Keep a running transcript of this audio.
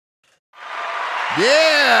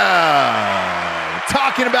Yeah!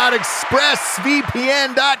 Talking about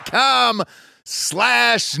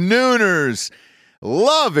expressvpn.com/Nooners.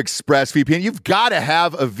 Love ExpressVPN. You've got to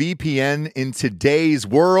have a VPN in today's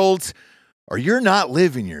world, or you're not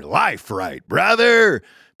living your life right, brother.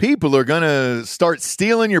 People are going to start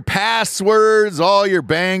stealing your passwords, all your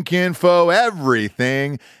bank info,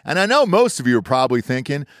 everything. And I know most of you are probably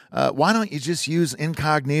thinking, why don't you just use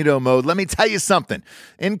incognito mode? Let me tell you something.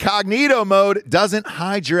 Incognito mode doesn't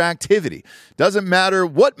hide your activity. Doesn't matter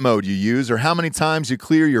what mode you use or how many times you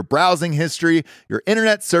clear your browsing history, your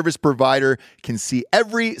internet service provider can see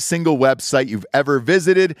every single website you've ever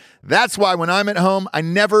visited. That's why when I'm at home, I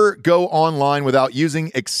never go online without using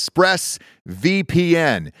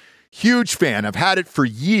ExpressVPN. Huge fan. I've had it for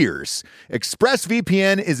years.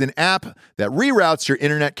 ExpressVPN is an app that reroutes your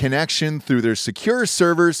internet connection through their secure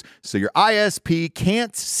servers so your ISP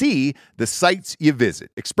can't see the sites you visit.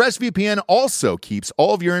 ExpressVPN also keeps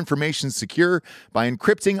all of your information secure by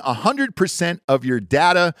encrypting 100% of your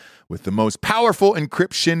data with the most powerful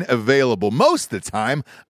encryption available. Most of the time,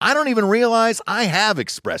 I don't even realize I have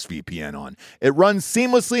ExpressVPN on. It runs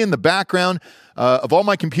seamlessly in the background of all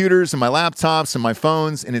my computers and my laptops and my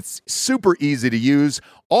phones, and it's super easy to use.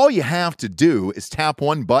 All you have to do is tap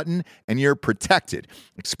one button and you're protected.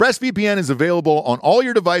 ExpressVPN is available on all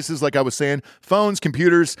your devices, like I was saying, phones,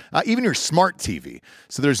 computers, even your smart TV.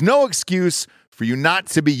 So there's no excuse for you not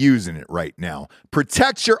to be using it right now.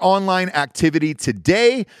 Protect your online activity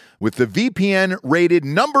today with the VPN rated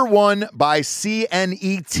 #1 by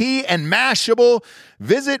CNET and Mashable.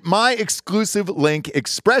 Visit my exclusive link,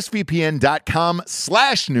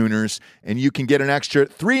 expressvpn.com/Nooners, and you can get an extra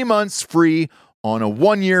 3 months free on a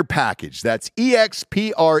 1-year package. That's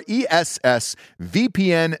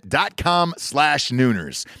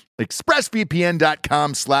expressvpn.com/Nooners.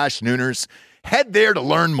 expressvpn.com/Nooners. Head there to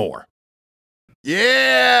learn more.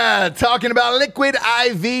 Yeah, talking about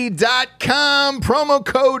liquidiv.com, promo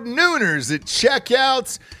code Nooners at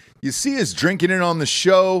checkout. You see us drinking it on the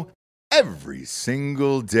show every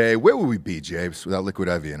single day. Where would we be, James, without Liquid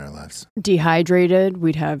IV in our lives? Dehydrated,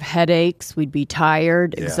 we'd have headaches, we'd be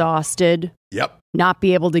tired, exhausted. Yep. Not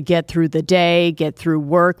be able to get through the day, get through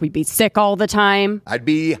work. We'd be sick all the time. I'd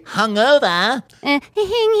be hungover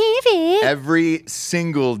every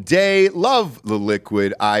single day. Love the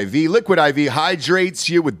Liquid IV. Liquid IV hydrates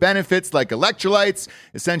you with benefits like electrolytes,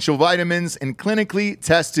 essential vitamins, and clinically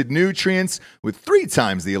tested nutrients with 3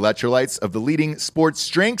 times the electrolytes of the leading sports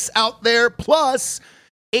drinks out there, plus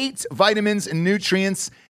 8 vitamins and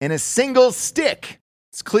nutrients in a single stick.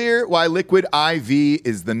 It's clear why Liquid IV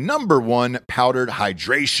is the #1 powdered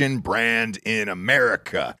hydration brand in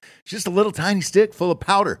America. Just a little tiny stick full of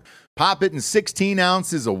powder. Pop it in 16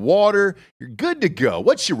 ounces of water. You're good to go.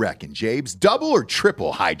 What you reckon, Jabes? Double or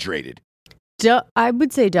triple hydrated? I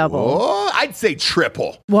would say double. Oh, I'd say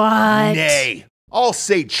triple. What? Nay, I'll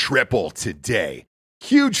say triple today.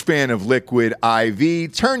 Huge fan of Liquid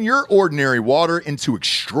IV. Turn your ordinary water into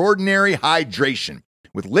extraordinary hydration.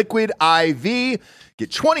 With Liquid IV,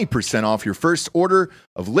 get 20% off your first order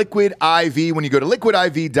of Liquid IV when you go to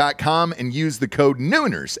liquidiv.com and use the code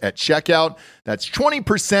Nooners at checkout. That's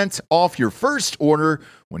 20% off your first order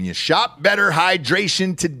when you shop Better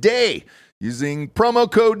Hydration today using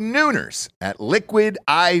promo code Nooners at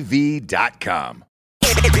liquidiv.com.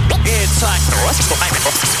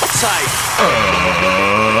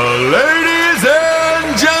 Ladies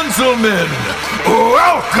and gentlemen,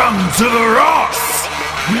 welcome to the Ross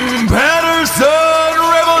Patterson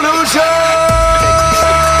Revolution!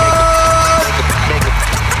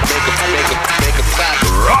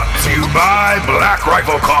 Brought to you by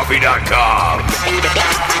BlackRifleCoffee.com.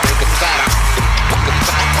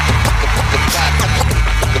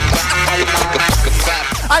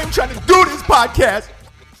 I am trying to do this podcast.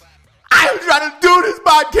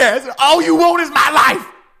 And all you want is my life.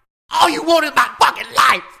 All you want is my fucking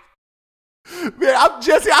life. Man, I'm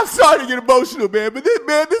sorry to get emotional, man, but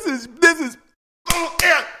this is man,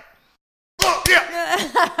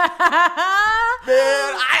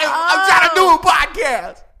 I'm trying to do a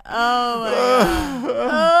podcast. Oh my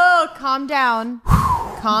God. Calm down.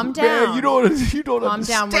 Calm down. Man, you don't calm understand.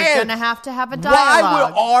 down. We're gonna have to have a dialogue. Why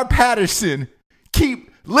would R. Patterson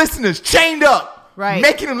keep listeners chained up, right,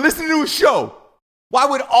 making them listen to a show? Why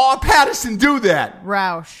would R. Patterson do that?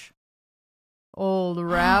 Roush. Old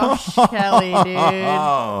Roush Kelly, dude.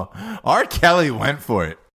 R. Kelly went for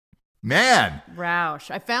it. Man. Roush.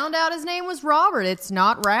 I found out his name was Robert. It's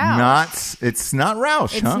not Roush. It's not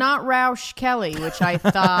Roush, It's not Roush Kelly, which I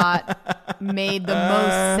thought made the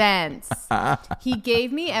most sense. He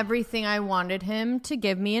gave me everything I wanted him to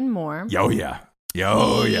give me and more. Oh, yeah.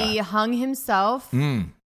 He hung himself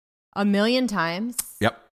a million times.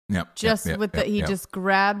 Yep. He just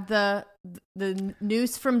grabbed the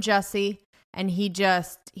noose from Jesse, and he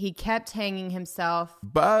kept hanging himself.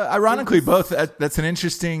 But ironically, that's an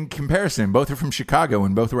interesting comparison. Both are from Chicago,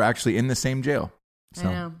 and both were actually in the same jail. So,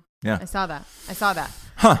 I know. Yeah. I saw that.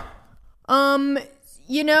 Huh.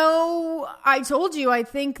 I told you, I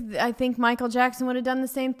think Michael Jackson would have done the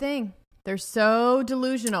same thing. They're so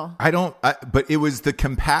delusional. But it was the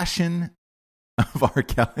compassion of R.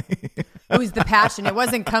 Kelly. It was the passion. It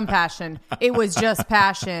wasn't compassion. It was just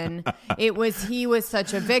passion. He was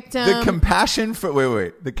such a victim. The compassion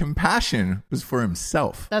the compassion was for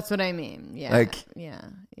himself. That's what I mean. Yeah. Yeah.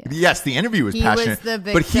 Yes, the interview was passionate,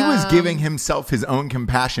 but he was giving himself his own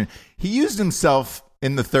compassion. He used himself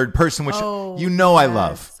in the third person, which I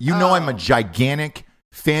love. I'm a gigantic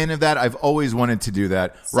fan of that. I've always wanted to do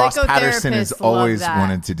that. Ross Patterson has always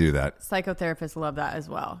wanted to do that. Psychotherapists love that as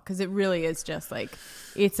well, because it really is just like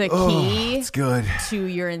it's a key it's good. to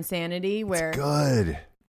your insanity where it's good.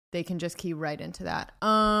 They can just key right into that.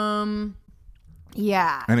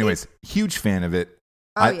 Yeah. Anyways, huge fan of it.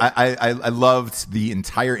 I loved the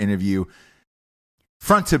entire interview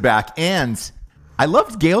front to back, and I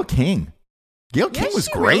loved Gayle King. Gayle King was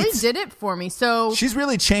great. She really did it for me. So she's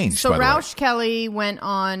really changed. So Roush Kelly went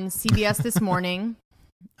on CBS this morning.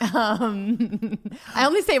 I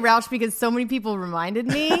only say Roush because so many people reminded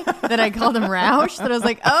me that I called him Roush that I was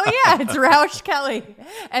like, oh yeah, it's Roush Kelly,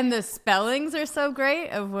 and the spellings are so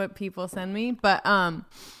great of what people send me. But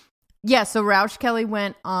yeah, so Roush Kelly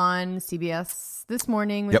went on CBS this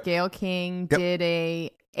morning with Gayle King. Did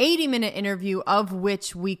a 80-minute interview of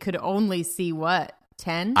which we could only see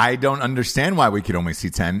 10? I don't understand why we could only see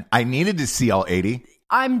 10. I needed to see all 80.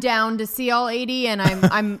 I'm down to see all 80, and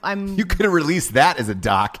I'm You could have released that as a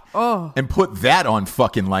doc and put that on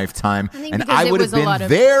fucking Lifetime, and I would have been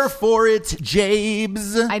there for it,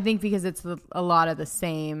 Jabes. I think because it's a lot of the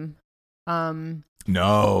same.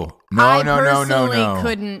 No. I personally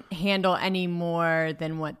couldn't handle any more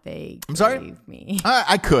than what they gave me.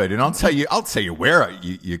 I could, and I'll tell you where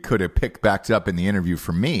you could have picked back up in the interview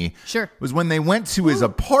for me. Sure. Was when they went to his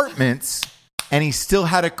apartments, and he still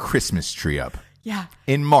had a Christmas tree up. Yeah.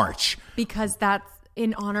 In March. Because that's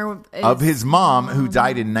in honor of his mom, who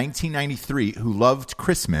died in 1993, who loved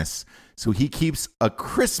Christmas, so he keeps a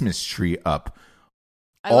Christmas tree up.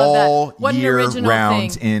 All year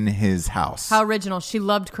round in his house. How original. She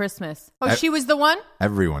loved Christmas. Oh, she was the one?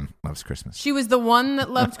 Everyone loves Christmas. She was the one that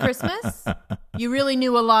loved Christmas? You really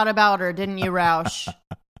knew a lot about her, didn't you, Roush?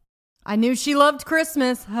 I knew she loved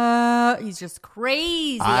Christmas. He's just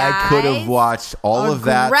crazy. I could have watched all of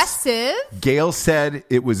that. Aggressive. Gayle said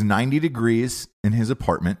it was 90 degrees in his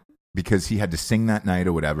apartment because he had to sing that night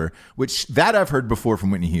or whatever, which that I've heard before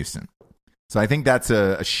from Whitney Houston. So I think that's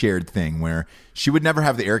a shared thing where she would never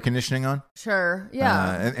have the air conditioning on. Sure,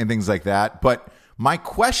 yeah. And things like that. But my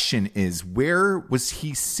question is, where was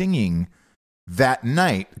he singing that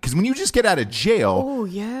night? Because when you just get out of jail,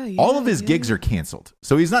 all of his gigs are canceled.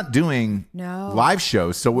 So he's not doing live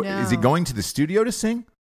shows. So is he going to the studio to sing?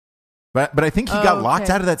 But I think he got locked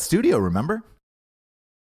out of that studio, remember?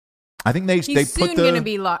 I think they put soon gonna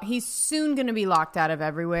be locked. He's soon going to be locked out of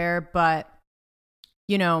everywhere, but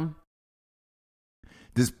you know.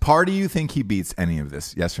 Does part of you think he beats any of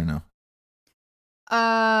this? Yes or no?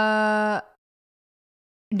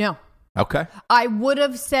 No. Okay. I would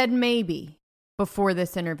have said maybe before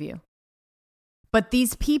this interview. But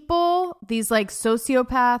these people, these like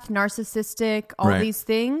sociopath, narcissistic, all these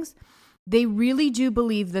things, they really do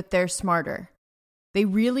believe that they're smarter. They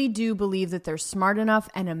really do believe that they're smart enough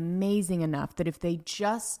and amazing enough that if they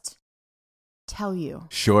just tell you.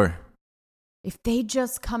 Sure. If they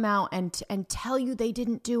just come out and tell you they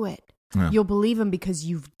didn't do it, you'll believe them because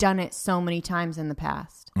you've done it so many times in the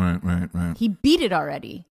past. Right. He beat it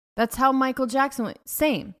already. That's how Michael Jackson went.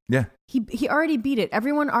 Same. Yeah. He already beat it.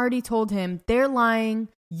 Everyone already told him, they're lying.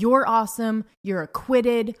 You're awesome. You're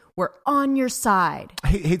acquitted. We're on your side. I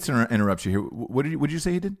hate to interrupt you here. What did you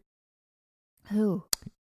say he did? Who?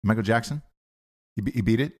 Michael Jackson? He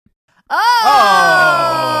beat it?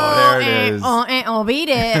 Oh, there it is. Beat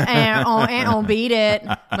it. Beat it.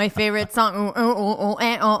 My favorite song.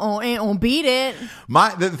 Beat it.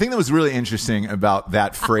 The thing that was really interesting about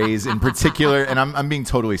that phrase in particular, and I'm being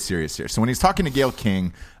totally serious here. So when he's talking to Gayle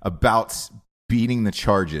King about beating the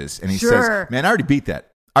charges, and he says, "Man, I already beat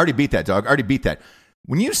that. Dog. I already beat that."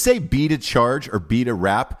 When you say beat a charge or beat a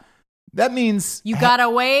rap, that means you got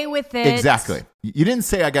away with it. Exactly. You didn't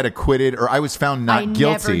say I got acquitted or I was found not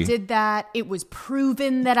guilty. I never did that. It was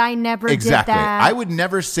proven that I never did that. I would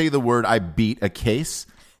never say the word I beat a case.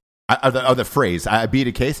 the phrase, I beat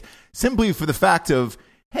a case, simply for the fact of,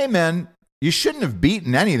 hey, man, you shouldn't have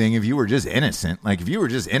beaten anything if you were just innocent. Like, if you were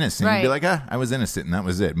just innocent, you'd be like, I was innocent, and that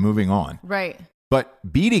was it. Moving on. Right. But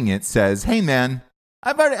beating it says, hey, man,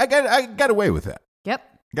 I got away with that. Yep.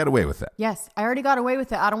 Got away with that. Yes, I already got away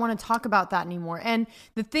with it. I don't want to talk about that anymore. And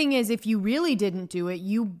the thing is, if you really didn't do it,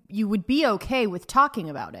 you would be okay with talking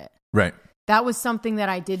about it. Right. That was something that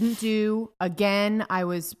I didn't do. Again, it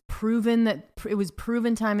was proven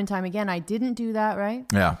time and time again. I didn't do that, right?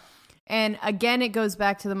 Yeah. And again, it goes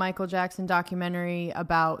back to the Michael Jackson documentary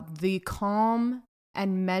about the calm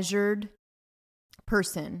and measured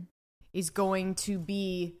person is going to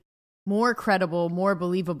be more credible, more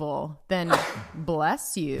believable than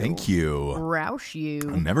bless you. Thank you. Roush you.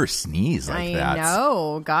 I'll never sneeze like that. I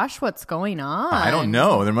know. Gosh, what's going on? I don't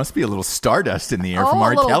know. There must be a little stardust in the air from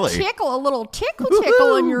R. Kelly. A little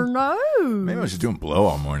tickle in your nose. Maybe I was just doing blow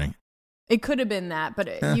all morning. It could have been that,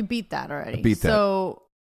 but you beat that already. I beat that. So,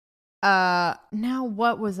 now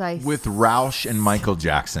what was I... With Roush and Michael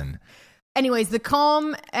Jackson. Anyways, the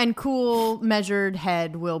calm and cool, measured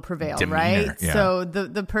head will prevail, Demeanor, right? yeah. So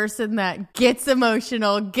the person that gets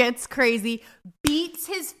emotional, gets crazy, beats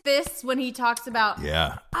his fists when he talks about,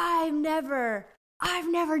 I've never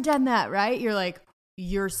done that, right? You're like,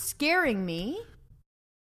 you're scaring me,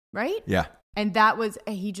 right? Yeah. And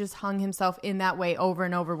he just hung himself in that way over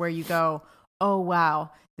and over, where you go, oh,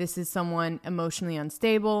 wow, this is someone emotionally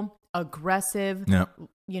unstable, aggressive,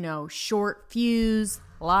 short fuse,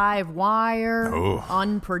 live wire,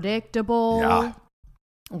 unpredictable,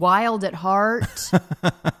 wild at heart,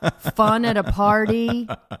 fun at a party,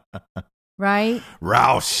 right?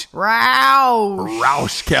 Roush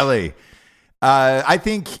Kelly. I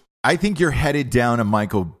think you're headed down a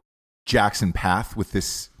Michael Jackson path with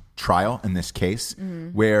this trial in this case,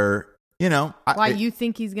 where why you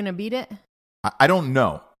think he's gonna beat it? I don't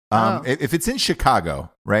know. If it's in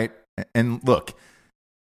Chicago, right? And look,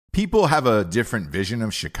 people have a different vision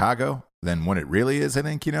of Chicago than what it really is, I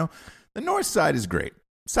think, The north side is great.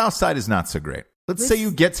 South side is not so great. Let's say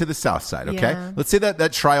you get to the south side, okay? Yeah. Let's say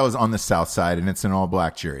that trial is on the south side and it's an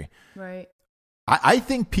all-black jury. Right. I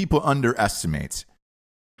think people underestimate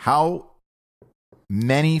how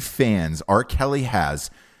many fans R. Kelly has,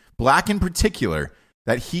 black in particular,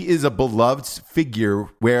 that he is a beloved figure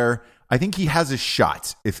where I think he has a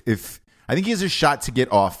shot. If I think he has a shot to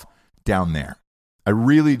get off down there. I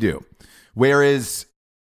really do. Whereas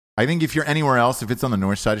I think if you're anywhere else, if it's on the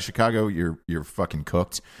north side of Chicago, you're fucking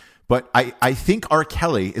cooked. But I think R.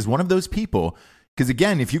 Kelly is one of those people, because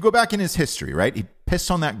again, if you go back in his history, right? He pissed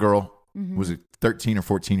on that girl, was it 13 or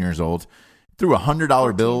 14 years old, threw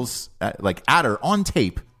 $100 bills at her on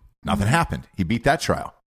tape. Nothing happened. He beat that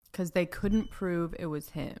trial. Because they couldn't prove it was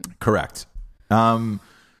him. Correct.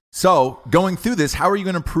 So going through this, how are you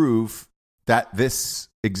going to prove that this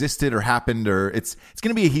existed or happened, or it's going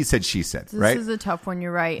to be a he said, she said, right? This is a tough one.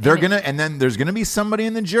 You're right. And then there's going to be somebody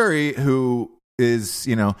in the jury who is,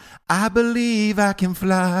 I believe I can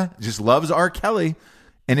fly, just loves R. Kelly.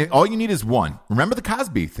 And all you need is one. Remember the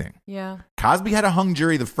Cosby thing? Yeah. Cosby had a hung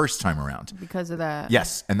jury the first time around. Because of that.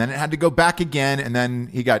 Yes. And then it had to go back again, and then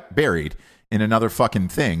he got buried in another fucking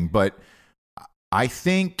thing. But I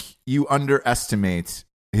think you underestimate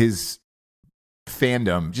his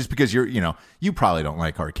fandom just because you probably don't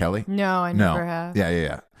like R. Kelly. No, I never have.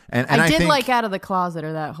 Yeah. And I did like Out of the Closet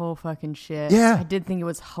or that whole fucking shit. Yeah. I did think it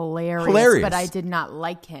was hilarious. But I did not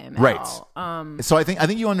like him at all. So I think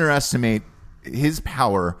you underestimate his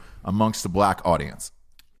power amongst the black audience.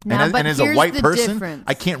 Now, and as a white person, difference.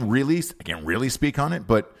 I can't really speak on it,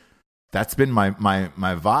 but that's been my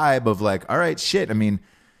vibe of like, all right, shit. I mean,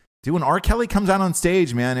 dude, when R. Kelly comes out on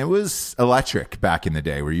stage, man, it was electric back in the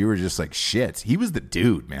day where you were just like, shit, he was the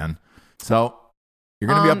dude, man. So you're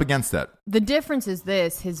going to be up against that. The difference is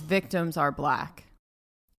this: his victims are black,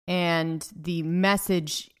 and the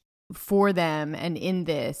message for them and in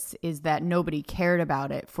this is that nobody cared about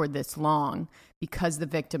it for this long because the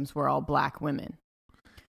victims were all black women.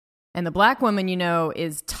 And the black woman,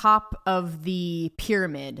 is top of the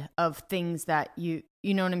pyramid of things that you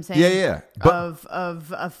know what I'm saying? Yeah. Of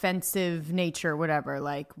offensive nature, whatever,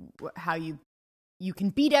 like how you can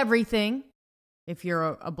beat everything if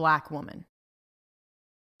you're a black woman.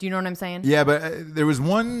 Do you know what I'm saying? Yeah, but there was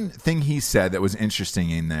one thing he said that was interesting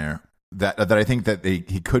in there that I think that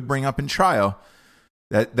he could bring up in trial,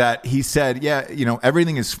 that he said,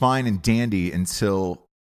 everything is fine and dandy until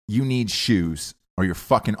you need shoes, or your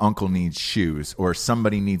fucking uncle needs shoes, or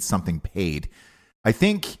somebody needs something paid. I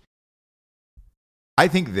think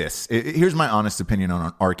this. Here's my honest opinion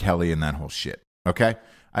on R. Kelly and that whole shit, okay?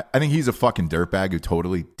 I think he's a fucking dirtbag who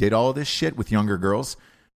totally did all of this shit with younger girls.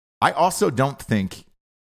 I also don't think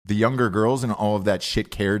the younger girls and all of that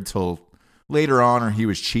shit cared till later on, or he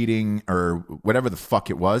was cheating or whatever the fuck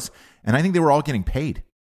it was. And I think they were all getting paid.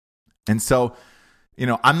 And so,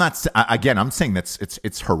 I'm saying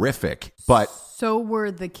it's horrific, but so were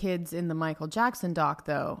the kids in the Michael Jackson doc,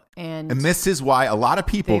 though. And this is why a lot of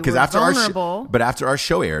people, because after after our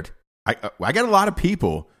show aired, I got a lot of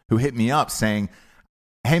people who hit me up saying,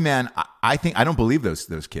 hey man, I don't believe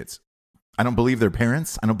those kids. I don't believe their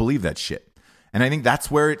parents. I don't believe that shit. And I think that's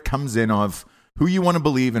where it comes in of who you want to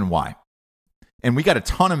believe and why. And we got a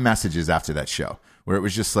ton of messages after that show where it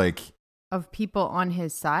was just like, of people on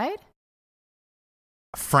his side?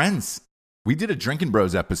 Friends. We did a Drinking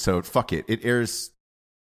Bros episode. Fuck it. It airs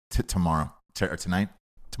tomorrow or tonight.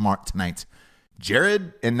 Tonight.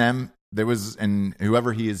 Jared and them, and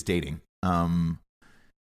whoever he is dating,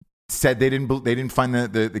 said they didn't find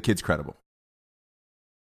the kids credible.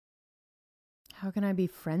 How can I be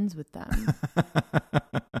friends with them?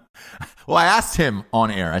 Well, I asked him on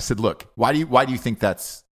air. I said, "Look, why do you think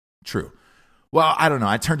that's true?" Well, I don't know.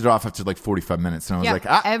 I turned it off after like 45 minutes, and I was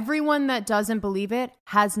like, everyone that doesn't believe it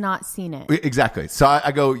has not seen it. Exactly. So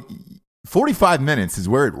I go, 45 minutes is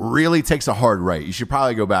where it really takes a hard right. You should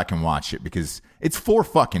probably go back and watch it because it's 4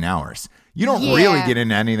 fucking hours. You don't really get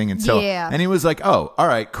into anything until. Yeah. And he was like, "Oh, all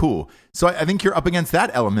right, cool." So I think you're up against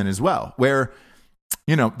that element as well, where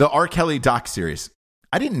the R. Kelly doc series.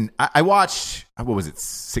 I watched, what was it,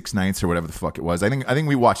 6 nights or whatever the fuck it was. I think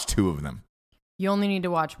we watched 2 of them. You only need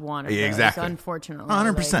to watch one of those, exactly. Unfortunately.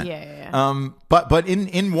 100%. Like, yeah. But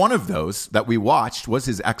in one of those that we watched was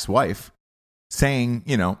his ex-wife saying,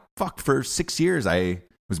 fuck, for 6 years I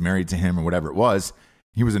was married to him or whatever it was.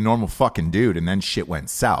 He was a normal fucking dude, and then shit went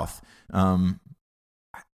south. I'm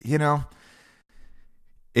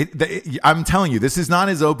telling you, this is not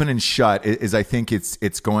as open and shut as I think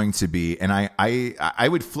it's going to be. And I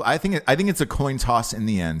think it's a coin toss in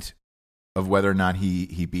the end of whether or not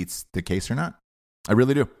he beats the case or not. I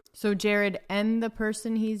really do. So Jared and the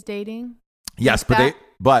person he's dating? Yes,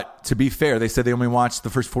 but to be fair, they said they only watched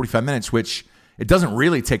the first 45 minutes, which it doesn't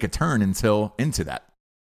really take a turn until into that.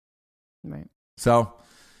 Right. So,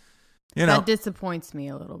 that disappoints me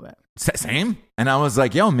a little bit. Same. And I was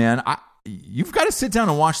like, yo, man, you've got to sit down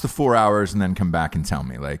and watch the 4 hours and then come back and tell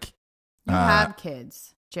me. Like, you have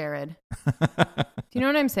kids, Jared. Do you know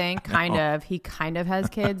what I'm saying? Kind of. He kind of has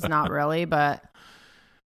kids. Not really, but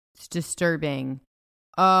it's disturbing.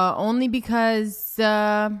 Only because,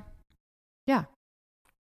 yeah. And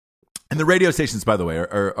the radio stations, by the way,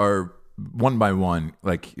 are one by one.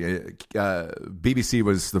 Like, BBC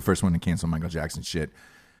was the first one to cancel Michael Jackson shit.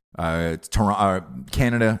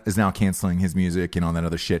 Canada is now canceling his music and all that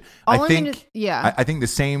other shit. I think the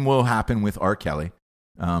same will happen with R. Kelly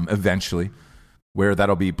eventually, where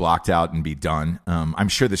that'll be blocked out and be done. I'm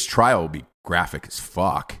sure this trial will be graphic as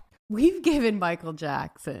fuck. We've given Michael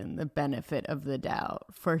Jackson the benefit of the doubt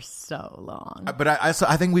for so long. But I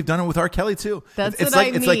think we've done it with R. Kelly too. It's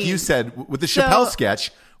like you said with the Chappelle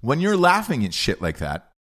sketch, when you're laughing at shit like that.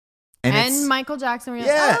 And Michael Jackson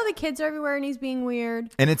realized, the kids are everywhere and he's being weird.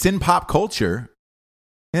 And it's in pop culture,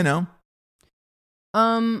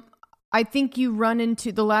 I think you run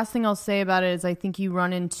into, the last thing I'll say about it is I think you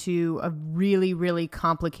run into a really, really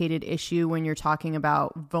complicated issue when you're talking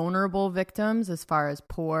about vulnerable victims as far as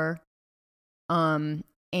poor and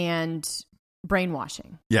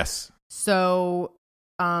brainwashing. Yes. So,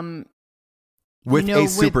 with a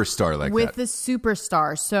superstar like that. With the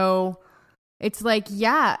superstar. So it's like,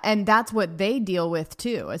 yeah, and that's what they deal with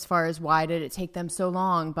too, as far as why did it take them so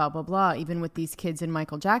long, blah, blah, blah. Even with these kids in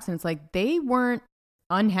Michael Jackson, it's like they weren't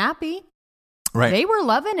unhappy. Right. They were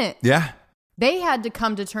loving it. Yeah. They had to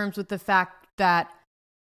come to terms with the fact that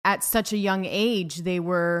at such a young age, they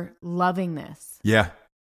were loving this. Yeah.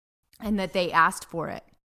 And that they asked for it,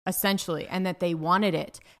 essentially, and that they wanted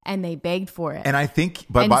it and they begged for it. And I think,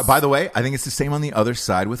 by the way, I think it's the same on the other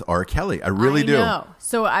side with R. Kelly. I really do. Know.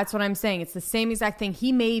 So that's what I'm saying. It's the same exact thing.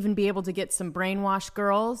 He may even be able to get some brainwashed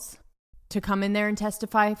girls to come in there and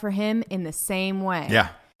testify for him in the same way. Yeah.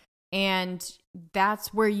 And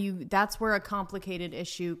that's where a complicated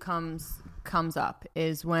issue comes up,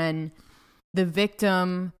 is when the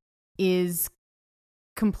victim is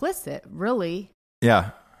complicit, really.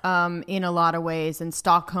 Yeah. In a lot of ways, and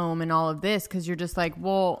Stockholm and all of this, because you're just like,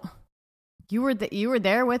 well, you were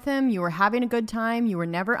there with him, you were having a good time, you were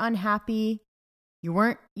never unhappy, you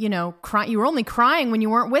weren't, crying, you were only crying when you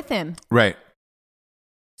weren't with him. Right.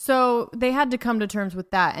 So they had to come to terms with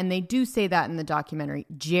that, and they do say that in the documentary,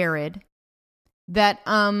 Jared, that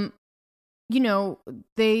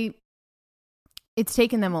it's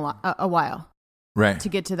taken them a while, right, to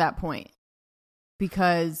get to that point,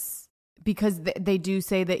 because they do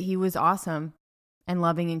say that he was awesome and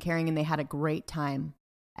loving and caring, and they had a great time,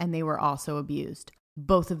 and they were also abused.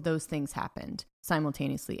 Both of those things happened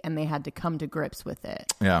simultaneously, and they had to come to grips with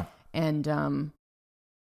it. Yeah. And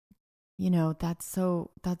that's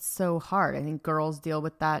so hard. I think girls deal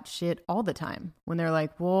with that shit all the time when they're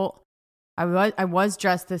like, well, I was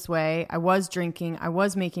dressed this way, I was drinking, I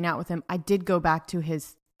was making out with him, I did go back to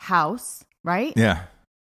his house, right? Yeah.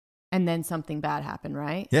 And then something bad happened,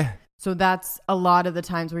 right? Yeah. So that's a lot of the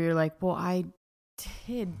times where you're like, well, I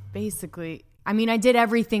did I did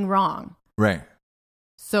everything wrong. Right.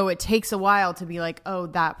 So it takes a while to be like, oh,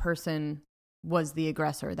 that person was the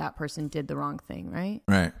aggressor, that person did the wrong thing, right?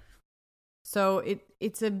 Right. So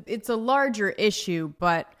it's a larger issue,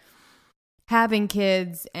 but having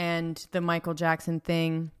kids and the Michael Jackson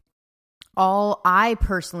thing, all I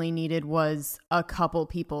personally needed was a couple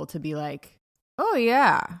people to be like, oh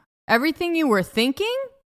yeah, everything you were thinking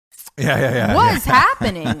was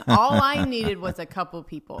happening. All I needed was a couple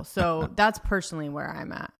people. So that's personally where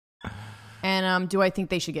I'm at. And do I think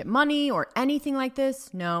they should get money or anything like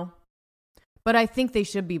this? No. But I think they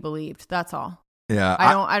should be believed. That's all. Yeah.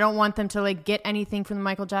 I don't want them to like get anything from the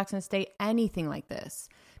Michael Jackson estate, anything like this.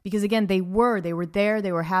 Because again, they were there,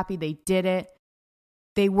 they were happy, they did it.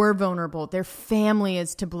 They were vulnerable. Their family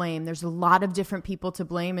is to blame. There's a lot of different people to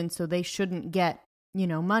blame, and so they shouldn't get,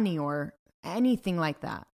 money or anything like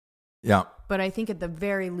that. Yeah. But I think at the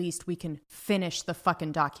very least we can finish the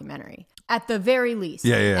fucking documentary. At the very least.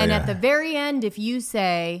 Yeah. And at the very end, if you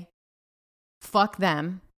say fuck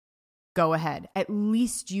them, go ahead. At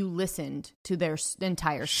least you listened to their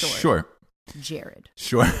entire story. Sure. Jared.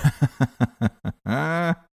 Sure.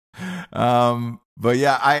 But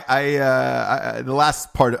yeah, I the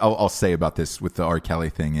last part I'll say about this with the R. Kelly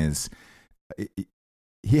thing is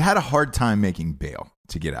he had a hard time making bail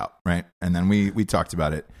to get out, right? And then we talked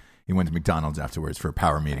about it. He went to McDonald's afterwards for a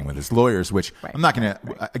power meeting with his lawyers, which I'm not going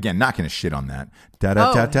to, again, not going to shit on that.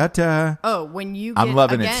 When you I'm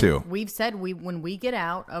loving it too. We've said when we get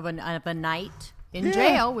out of a night in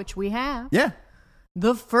jail, which we have. Yeah.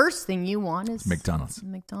 The first thing you want is McDonald's.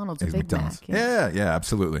 Big Mac. Yeah,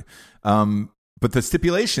 absolutely. But the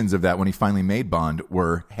stipulations of that when he finally made bond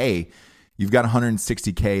were, hey, you've got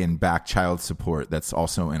 $160K in back child support that's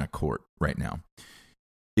also in a court right now.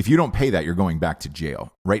 If you don't pay that, you're going back to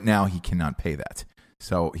jail. Right now, he cannot pay that.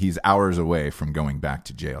 So he's hours away from going back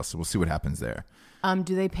to jail. So we'll see what happens there.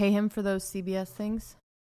 Do they pay him for those CBS things?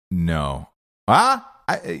 No.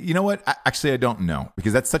 You know what? Actually, I don't know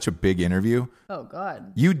because that's such a big interview. Oh,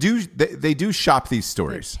 God. They do shop these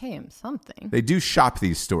stories. They pay him something. They do shop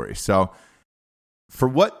these stories. So for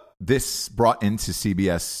what this brought into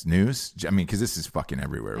CBS News, I mean, because this is fucking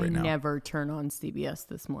everywhere right now. I never turn on CBS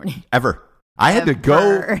this morning. Ever. I had to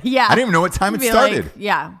go. Yeah. I didn't even know what time it started. Like,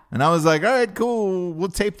 yeah. And I was like, all right, cool. We'll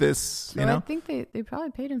tape this. So I think they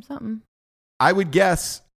probably paid him something. I would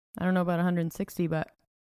guess. I don't know about 160, but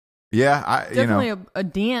yeah, definitely a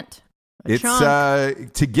dent. It's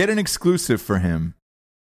chunk. To get an exclusive for him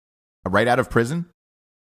right out of prison.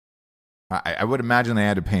 I would imagine they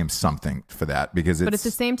had to pay him something for that because But at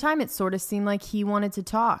the same time, it sort of seemed like he wanted to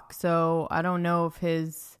talk. So I don't know if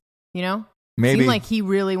his, maybe seemed like he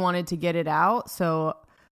really wanted to get it out. So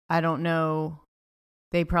I don't know.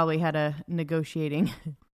 They probably had a negotiating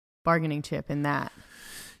bargaining chip in that.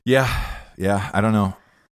 Yeah. I don't know.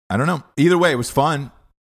 Either way, it was fun.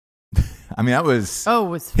 I mean, that was. Oh, it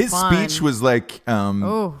was his fun. speech was like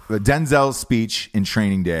Denzel's speech in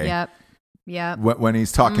Training Day. Yep. When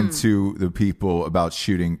he's talking to the people about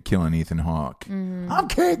killing Ethan Hawke. Mm-hmm. I'm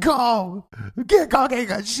King Kong. King Kong ain't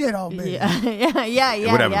got shit on me.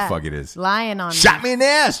 Yeah. Whatever the fuck it is. Lying on me. Shot me in the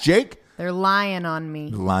ass, Jake. They're lying on me.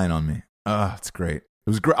 Lying on me. Oh, it's great. It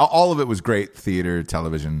was great. All of it was great. Theater,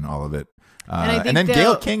 television, all of it. And then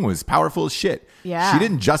Gayle King was powerful as shit. Yeah. She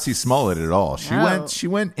didn't Jussie Smollett at all. She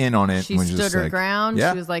went in on it. She stood her ground.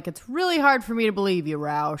 Yeah. She was like, it's really hard for me to believe you,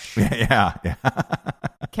 Roush. Yeah.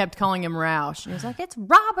 Kept calling him Roush. And he was like, it's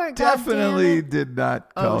Robert. Definitely did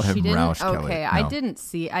not call him Roush Kelly. Okay, No.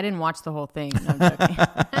 I didn't watch the whole thing. No, I'm joking.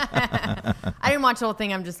 I didn't watch the whole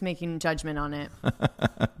thing. I'm just making judgment on it.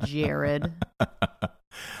 Jared.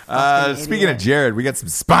 Speaking of Jared, we got some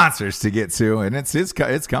sponsors to get to, and it's his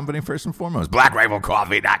company first and foremost,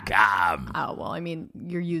 BlackRifleCoffee.com. Oh, well, I mean,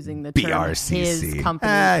 you're using the term BRCC. his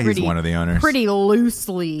company. He's one of the owners. Pretty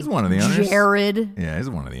loosely. He's one of the owners. Jared. Yeah, he's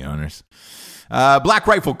one of the owners. Black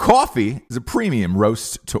Rifle Coffee is a premium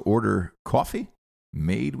roast-to-order coffee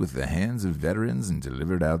made with the hands of veterans and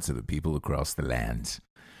delivered out to the people across the land.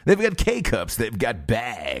 They've got K-Cups. They've got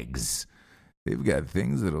bags. They've got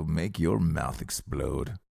things that'll make your mouth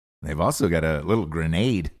explode. They've also got a little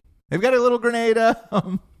grenade. They've got a little grenade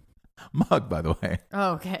mug, by the way.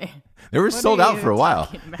 Oh, okay. They were sold out for a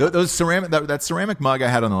while. about? Those ceramic that ceramic mug I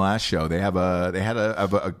had on the last show. They had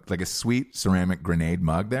a like a sweet ceramic grenade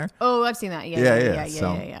mug there. Oh, I've seen that. Yeah.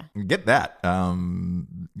 So get that.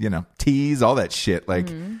 Tees, all that shit. Like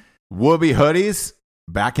Whoopee hoodies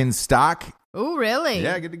back in stock. Oh, really?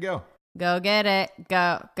 Yeah, good to go. Go get it.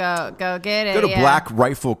 Go get it. Go to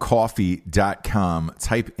blackriflecoffee.com.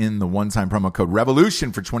 Type in the one-time promo code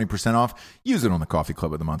REVOLUTION for 20% off. Use it on the Coffee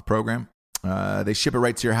Club of the Month program. They ship it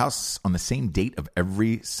right to your house on the same date of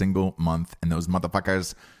every single month, and those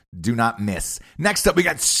motherfuckers do not miss. Next up, we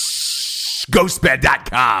got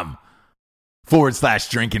ghostbed.com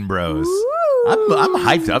 /drinking bros. I'm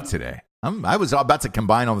hyped up today. I was about to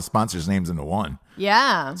combine all the sponsors' names into one.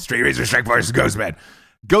 Yeah. Straight Razor, Strike Force, Ghostbed.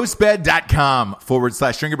 Ghostbed.com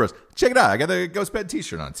 /drinking bros. Check it out. I got the Ghostbed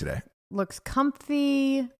t-shirt on today. Looks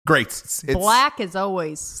comfy. Great. It's black is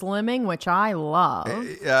always slimming, which I love.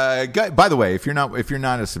 By the way, if you're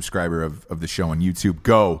not a subscriber of the show on YouTube,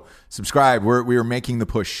 go subscribe. We are making the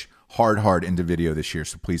push hard into video this year,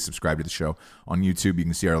 so please subscribe to the show on YouTube. You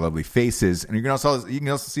can see our lovely faces, and you can also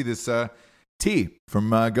see this tee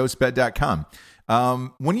from ghostbed.com.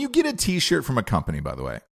 When you get a t-shirt from a company, by the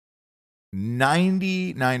way,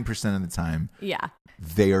 99% of the time,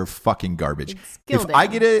 they are fucking garbage. If I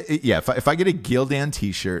get a Gildan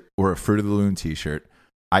t-shirt or a Fruit of the Loom t-shirt,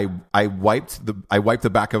 I wiped the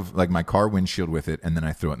back of like my car windshield with it, and then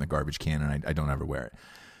I throw it in the garbage can, and I don't ever wear it.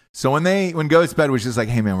 So when Ghostbed was just like,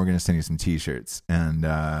 hey man, we're gonna send you some t-shirts, and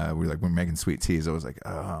we're making sweet tees, I was like,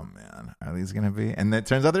 oh man, are these gonna be? And it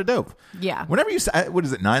turns out they're dope. Yeah. Whenever you what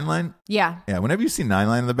is it, 9-line? Yeah. Yeah. Whenever you see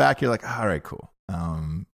 9-line in the back, you're like, all right, cool.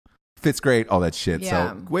 Fits great, all that shit.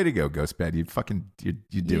 Yeah. So way to go, Ghostbed. You do it.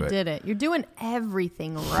 You did it. You're doing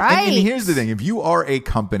everything right. And here's the thing: if you are a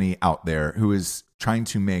company out there who is trying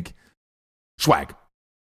to make swag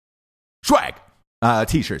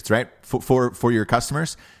t-shirts, right, for your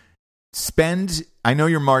customers, I know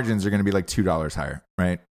your margins are going to be like $2 higher,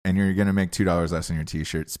 right? And you're going to make $2 less on your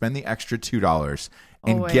t-shirt. Spend the extra $2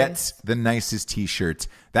 and get the nicest t-shirt.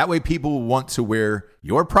 That way people will want to wear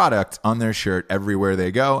your product on their shirt everywhere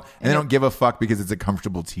they go, and they don't give a fuck because it's a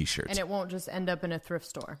comfortable t-shirt. And it won't just end up in a thrift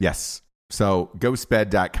store. Yes. So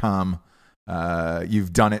ghostbed.com.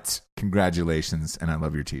 You've done it. Congratulations. And I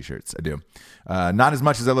love your t-shirts. I do. Not as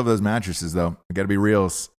much as I love those mattresses, though. I got to be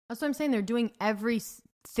reals. That's what I'm saying. They're doing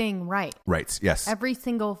everything right. Right. Yes. Every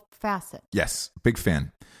single facet. Yes. Big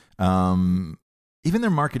fan. Even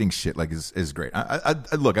their marketing shit is great. I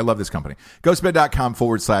love this company. Ghostbed.com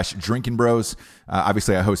 /drinking bros.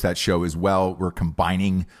 Obviously, I host that show as well. We're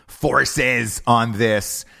combining forces on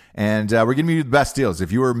this, and we're giving you the best deals.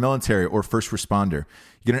 If you are military or first responder,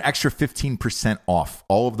 you get an extra 15% off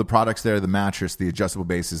all of the products there, the mattress, the adjustable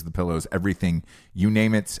bases, the pillows, everything, you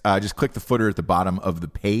name it. Just click the footer at the bottom of the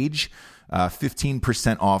page.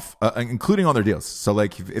 15% off, including all their deals. So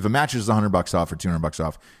like if a mattress is $100 off or $200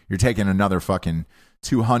 off, you're taking another fucking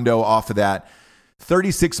 $200 off of that.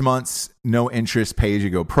 36 months, no interest,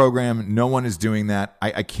 pay-as-you-go program. No one is doing that.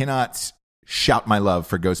 I cannot shout my love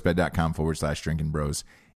for ghostbed.com /drinking bros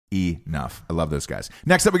enough. I love those guys.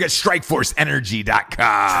 Next up, we got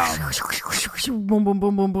strikeforceenergy.com. Boom, boom,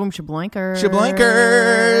 boom, boom, boom. Shablankers.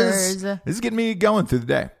 This is getting me going through the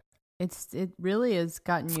day. It really has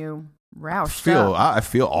gotten you roused up. I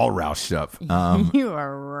feel all roused up. You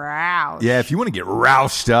are roused. Yeah, if you want to get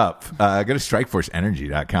roused up, go to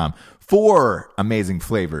strikeforceenergy.com. 4 amazing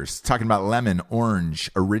flavors. Talking about lemon,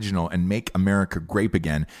 orange, original, and Make America Grape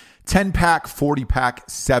Again. 10-pack, 40-pack,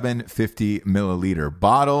 750 milliliter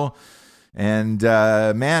bottle. And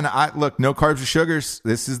man, look, no carbs or sugars.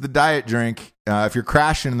 This is the diet drink. If you're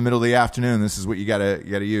crashing in the middle of the afternoon, this is what you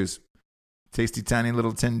gotta use. Tasty, tiny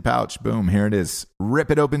little tin pouch. Boom, here it is.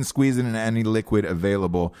 Rip it open, squeeze it in any liquid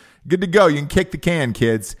available. Good to go. You can kick the can,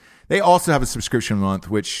 kids. They also have a subscription month,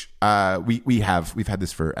 which we've had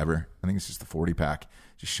this forever. I think it's just the 40-pack.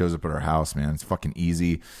 Just shows up at our house, man. It's fucking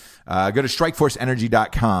easy. Go to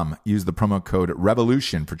strikeforceenergy.com. Use the promo code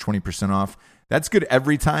REVOLUTION for 20% off. That's good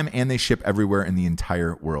every time, and they ship everywhere in the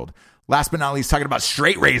entire world. Last but not least, talking about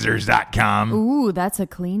straightrazors.com. Ooh, that's a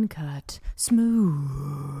clean cut.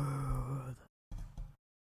 Smooth.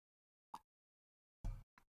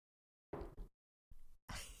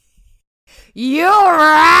 You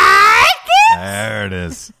right? There it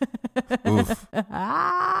is. Oof.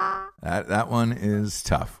 That one is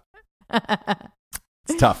tough.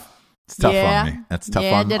 It's tough. It's tough on me. That's tough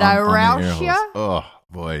on me. Did I rouse you? Oh,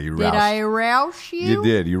 boy, you roused. Did I rouse you? You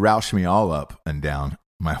did. You roused me all up and down.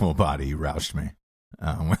 My whole body, you roused me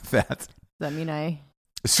with that. Does that mean I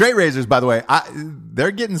Straight razors, by the way,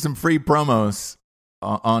 they're getting some free promos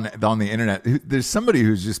on the internet. There's somebody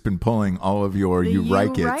who's just been pulling all of your You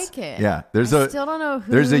Like It. Yeah, I still don't know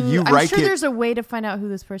who. There's a You I'm Like sure It. there's a way to find out who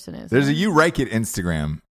this person is. There's a You Like It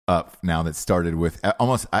Instagram up now that started with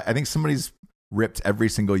almost. I think somebody's ripped every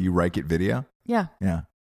single You Like It video. Yeah.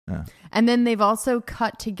 And then they've also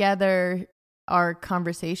cut together our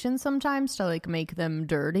conversations sometimes to like make them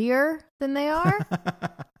dirtier than they are.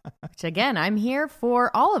 Which again, I'm here for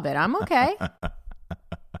all of it. I'm okay.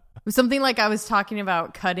 Something like I was talking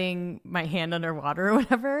about cutting my hand underwater or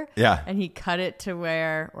whatever. Yeah. And he cut it to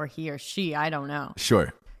where, or he or she, I don't know.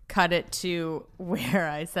 Sure. Cut it to where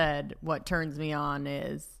I said what turns me on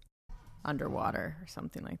is underwater or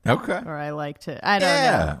something like that. Okay. Or I like to, I don't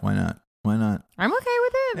know. Why not? I'm okay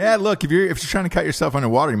with it. Yeah, look, if you're trying to cut yourself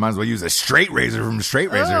underwater, you might as well use a straight razor from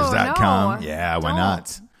straightrazors.com. No, yeah, why don't.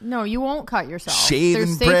 not? No, you won't cut yourself.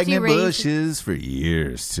 Shaving pregnant bushes for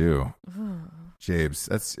years too. Jabes,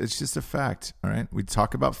 it's just a fact. All right, we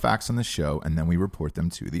talk about facts on the show and then we report them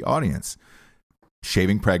to the audience.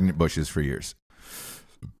 Shaving pregnant bushes for years.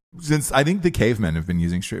 Since I think the cavemen have been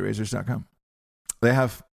using straightrazors.com. They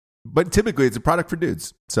have, but typically it's a product for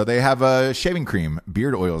dudes. So they have a shaving cream,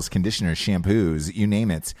 beard oils, conditioners, shampoos, you name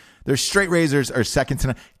it. Their straight razors are second to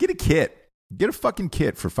none. Get a kit. Get a fucking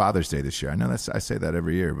kit for Father's Day this year. I know I say that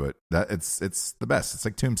every year, but it's the best. It's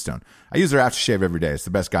like Tombstone. I use their aftershave every day. It's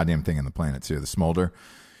the best goddamn thing on the planet too. The Smolder.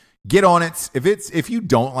 Get on it. If you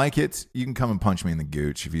don't like it, you can come and punch me in the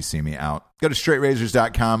gooch if you see me out. Go to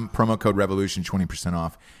straightrazors.com, promo code REVOLUTION, 20%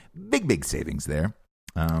 off. Big savings there.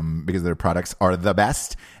 Because their products are the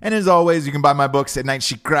best. And as always, you can buy my books. At night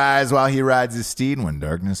she cries while he rides his steed. When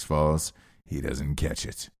darkness falls, he doesn't catch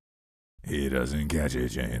it. He doesn't catch it,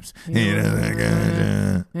 James. He doesn't catch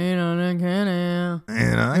it. He doesn't get it.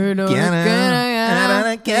 He doesn't get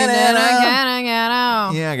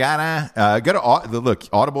it. Yeah, gotta. Go to look,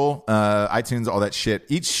 Audible, iTunes, all that shit.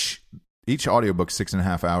 Each audiobook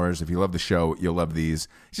 6.5 hours. If you love the show, you'll love these.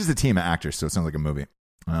 It's just a team of actors, so it sounds like a movie.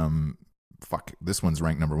 This one's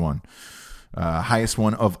ranked number 1. Highest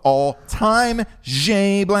one of all time.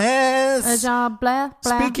 Jay Bless.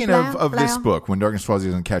 Speaking of this book, When Darkness Falls, He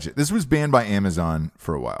Doesn't Catch It. This was banned by Amazon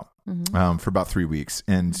for a while, for about 3 weeks.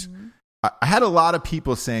 And I had a lot of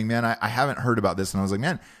people saying, man, I haven't heard about this. And I was like,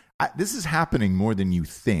 man, this is happening more than you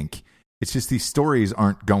think. It's just these stories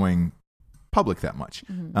aren't going public that much.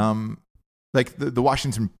 Like the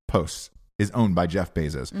Washington Post is owned by Jeff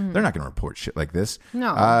Bezos. They're not going to report shit like this.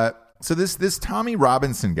 No. So this Tommy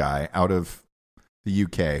Robinson guy out of the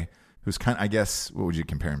UK, who's kind of, I guess, what would you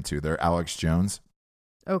compare him to? They're Alex Jones.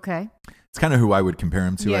 Okay. It's kind of who I would compare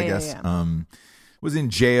him to, Yeah, I guess. yeah. Was in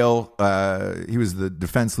jail. He was the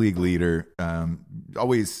Defense League leader.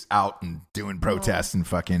 Always out and doing protests and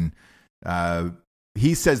fucking.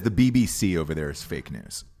 He says the BBC over there is fake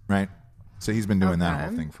news, right? So he's been doing that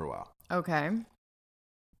whole thing for a while. Okay.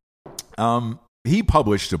 He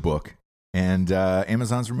published a book. And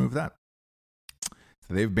Amazon's removed that.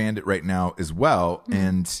 So they've banned it right now as well.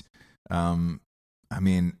 And I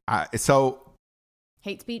mean, so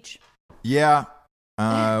hate speech. Yeah. What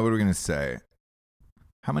are we gonna say?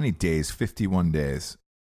 How many days? 51 days.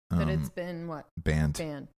 But it's been what?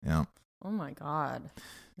 Banned. Yeah. Oh my god.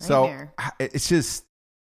 So Nightmare. it's just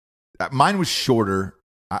mine was shorter.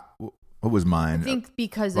 What was mine? I think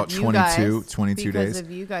because about of you guys. 22 days. Because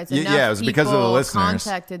of you guys. Yeah, it was because of the listeners.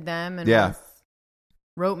 Contacted them and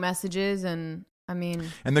wrote messages and I mean.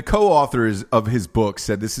 And the co-authors of his book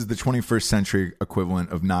said this is the 21st century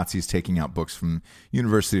equivalent of Nazis taking out books from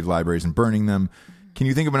university libraries and burning them. Can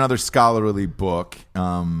you think of another scholarly book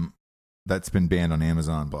that's been banned on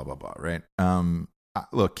Amazon? Blah, blah, blah, right?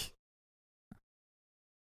 Look.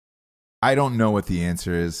 I don't know what the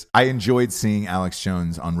answer is. I enjoyed seeing Alex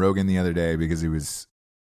Jones on Rogan the other day because he was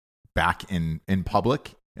back in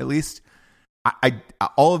public, at least. I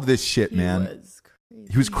all of this shit, man.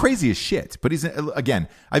 He was crazy as shit. But he's, again,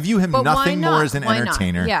 I view him nothing more as an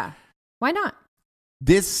entertainer. Not? Yeah. Why not?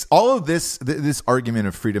 All of this argument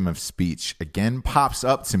of freedom of speech, again, pops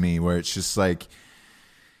up to me where it's just like,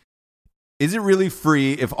 is it really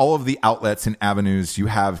free if all of the outlets and avenues you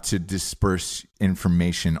have to disperse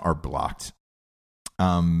information are blocked?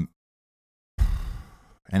 And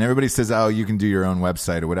everybody says, oh, you can do your own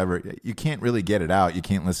website or whatever. You can't really get it out. You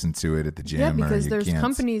can't listen to it at the gym. Yeah, because there's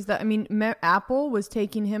companies that, I mean, Apple was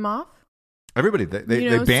taking him off. Everybody,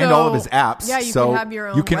 they banned all of his apps. Yeah, you so can have your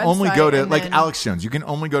own you can only go to, like then, Alex Jones, you can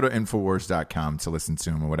only go to Infowars.com to listen to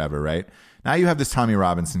him or whatever, right? Now you have this Tommy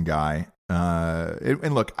Robinson guy.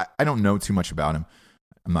 And look, I don't know too much about him.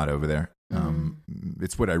 I'm not over there.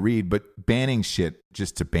 It's what I read, but banning shit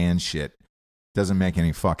just to ban shit Doesn't make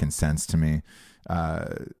any fucking sense to me.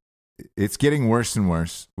 It's getting worse and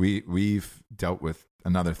worse. We've dealt with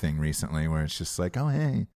another thing recently where it's just like, oh,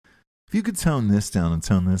 hey, if you could tone this down and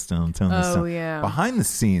tone this down and tone this down. Oh, yeah. Behind the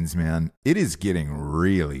scenes, man, it is getting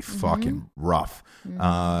really fucking rough.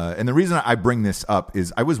 And the reason I bring this up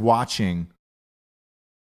is I was watching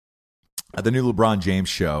the new LeBron James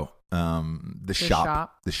show, The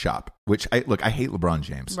Shop, which I hate LeBron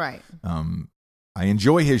James. Right. I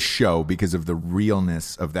enjoy his show because of the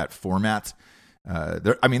realness of that format.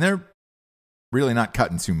 They're really not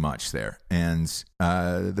cutting too much there. And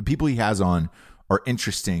the people he has on are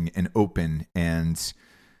interesting and open. And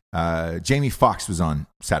Jamie Foxx was on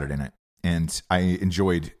Saturday night, and I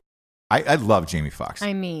love Jamie Foxx.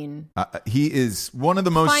 I mean, he is one of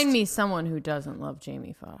the most... Find me someone who doesn't love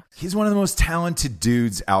Jamie Foxx. He's one of the most talented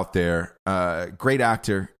dudes out there. Great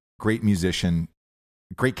actor, great musician,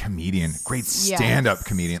 great comedian, great stand-up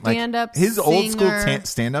comedian. Stand-up, his singer. Old school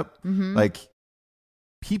stand-up, like,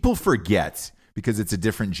 people forget, because it's a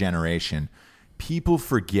different generation, people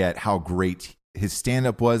forget how great his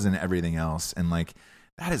stand-up was and everything else. And, like,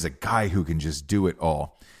 that is a guy who can just do it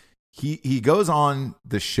all. He goes on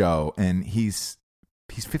the show, and he's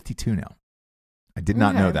 52 now. I did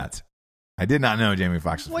not know that. I did not know Jamie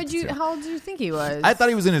Foxx was 52. How old do you think he was? I thought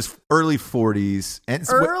he was in his early 40s. And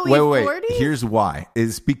Early 40s? Here's why.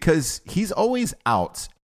 Is because he's always out,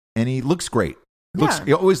 and he looks great.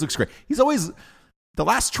 He always looks great. He's always... The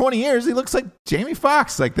last 20 years, he looks like Jamie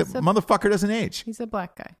Foxx. Like, the motherfucker doesn't age. He's a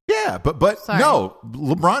black guy. Yeah, but no,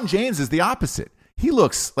 LeBron James is the opposite. He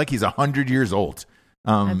looks like he's 100 years old.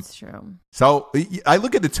 That's true. So I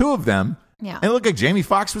look at the two of them, and it looked like Jamie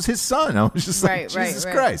Foxx was his son. I was just like, Jesus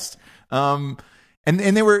Christ. And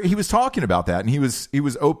he was talking about that, and he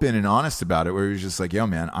was open and honest about it, where he was just like, yo,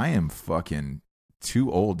 man, I am fucking too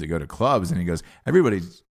old to go to clubs. And he goes,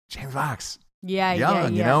 everybody's Jamie Foxx.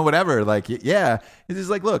 Young, you know, whatever. Like, yeah, it's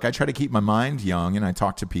just like, look, I try to keep my mind young, and I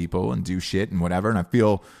talk to people and do shit and whatever. And I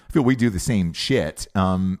feel we do the same shit.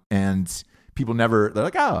 And people they're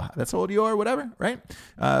like, oh, that's how old you are, whatever. Right.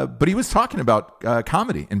 But he was talking about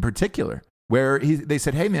comedy in particular, where they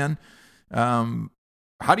said, hey, man,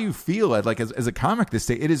 how do you feel like as a comic this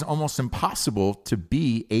day? It is almost impossible to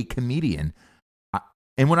be a comedian.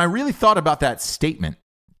 And when I really thought about that statement,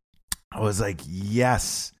 I was like,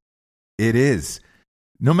 yes, it is.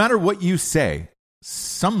 No matter what you say,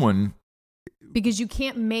 someone... Because you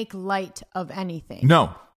can't make light of anything.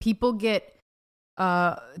 No. People get...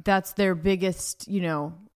 that's their biggest,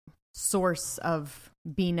 source of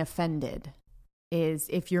being offended, is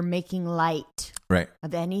if you're making light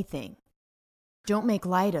of anything. Don't make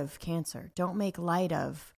light of cancer. Don't make light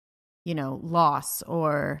of, loss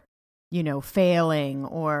or, failing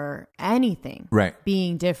or anything. Right.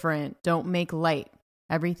 Being different. Don't make light.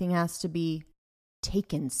 Everything has to be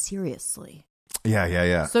taken seriously.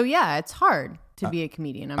 Yeah. So yeah, it's hard to be a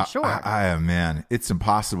comedian, I'm sure. Man, it's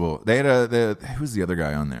impossible. They had who's the other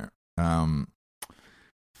guy on there?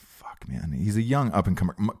 Fuck, man. He's a young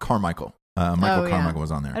up-and-comer. Carmichael. Michael Carmichael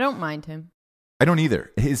was on there. I don't mind him. I don't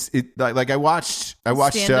either. I watched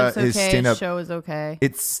his stand-up. Show is okay.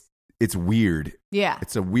 It's weird. Yeah.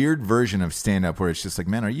 It's a weird version of stand-up where it's just like,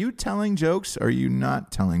 man, are you telling jokes? Are you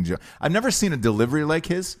not telling jokes? I've never seen a delivery like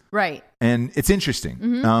his. Right. And it's interesting.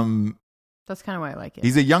 Mm-hmm. That's kind of why I like it.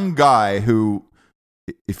 He's a young guy who,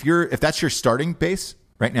 if that's your starting base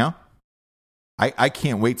right now, I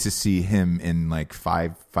can't wait to see him in like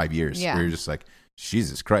five years. Yeah. Where you're just like,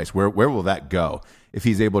 Jesus Christ, where will that go? If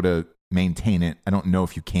he's able to maintain it. I don't know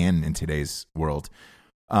if you can in today's world.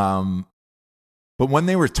 But when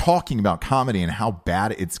they were talking about comedy and how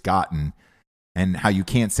bad it's gotten and how you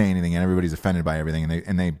can't say anything and everybody's offended by everything,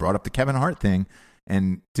 and they brought up the Kevin Hart thing,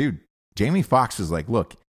 and dude, Jamie Foxx was like,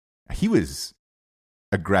 look, he was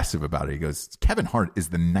aggressive about it. He goes, Kevin Hart is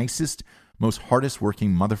the nicest, most hardest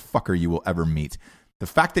working motherfucker you will ever meet. The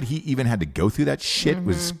fact that he even had to go through that shit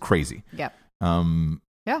was crazy. Yep.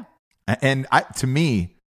 Yeah. And to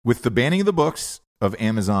me, with the banning of the books of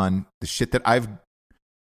Amazon, the shit that I've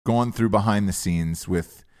gone through behind the scenes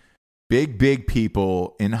with big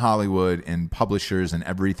people in Hollywood and publishers and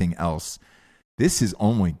everything else, this is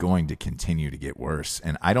only going to continue to get worse.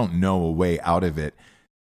 And I don't know a way out of it.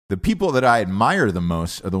 The people that I admire the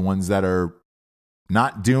most are the ones that are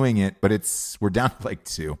not doing it, but we're down to like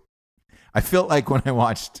 2. I felt like when I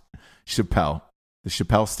watched the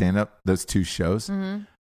Chappelle stand-up, those 2 shows,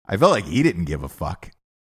 I felt like he didn't give a fuck.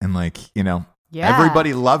 And like,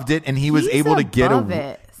 everybody loved it, and he was able to get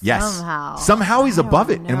away. Yes. Somehow he's above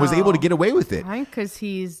it and was able to get away with it. Right? Because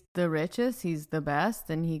he's the richest, he's the best,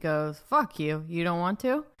 and he goes, fuck you. You don't want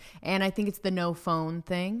to? And I think it's the no phone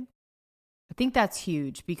thing. I think that's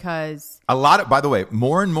huge because a lot of, by the way,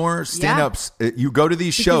 more and more stand-ups, you go to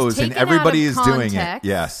these shows and taken everybody out is of doing it. context-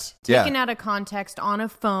 Yes. taken out of context on a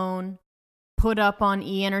phone, put up on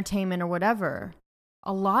E-Entertainment or whatever.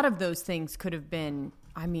 A lot of those things could have been,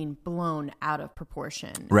 blown out of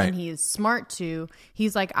proportion. Right. And he is smart too.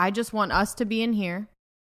 He's like, I just want us to be in here.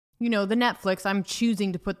 The Netflix, I'm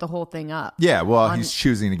choosing to put the whole thing up. Yeah, well, he's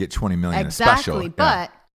choosing to get 20 million a special. Exactly,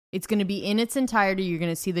 but it's going to be in its entirety. You're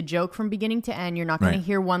going to see the joke from beginning to end. You're not going to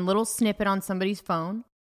hear one little snippet on somebody's phone.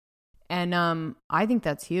 And I think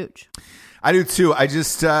that's huge. I do too. I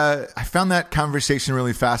just I found that conversation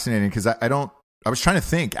really fascinating because I was trying to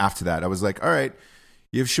think after that. I was like, all right,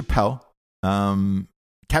 you have Chappelle.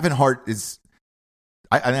 Kevin Hart is,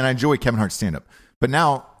 and I enjoy Kevin Hart's stand-up. But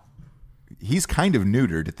now he's kind of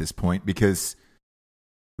neutered at this point because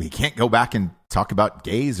we can't go back and talk about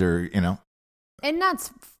gays or, And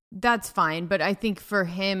that's fine. But I think for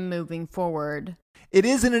him moving forward, it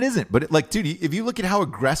is and it isn't. But dude, if you look at how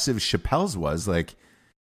aggressive Chappelle's was, I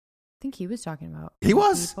think he was talking about. He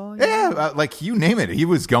was, people, you name it, he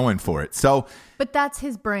was going for it. So, but that's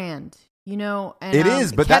his brand, And, it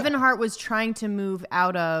is. But Kevin Hart was trying to move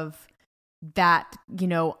out of that,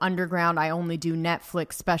 underground. I only do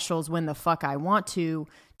Netflix specials when the fuck I want to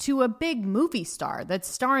a big movie star that's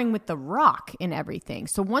starring with The Rock in everything.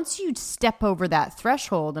 So once you step over that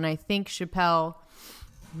threshold, and I think Chappelle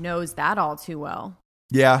knows that all too well.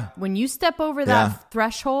 Yeah. When you step over that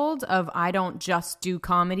threshold of I don't just do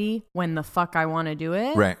comedy when the fuck I want to do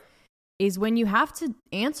it. Right. Is when you have to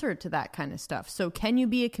answer to that kind of stuff. So can you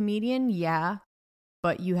be a comedian? Yeah.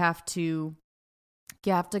 But you have to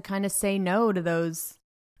kind of say no to those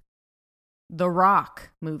The Rock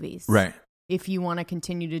movies. Right. If you want to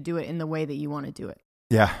continue to do it in the way that you want to do it.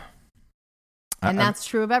 Yeah. And that's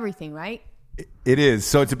true of everything, right? It is.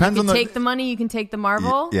 So it depends on take the money, you can take the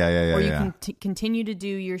marble. Yeah. Or you can continue to do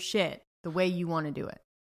your shit the way you want to do it.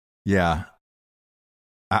 Yeah.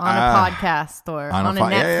 On a podcast or on a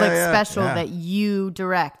Netflix special that you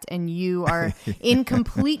direct and you are in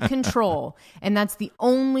complete control. And that's the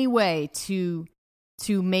only way to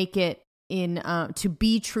make it to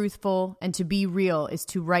be truthful and to be real is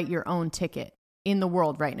to write your own ticket in the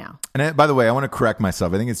world right now. And by the way, I want to correct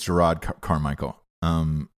myself. I think it's Gerard Carmichael.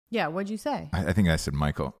 Yeah, what'd you say? I think I said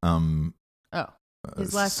Michael.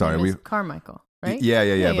 His last name is Carmichael, right?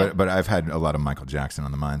 Yeah. But I've had a lot of Michael Jackson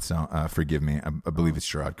on the mind, so forgive me. I believe it's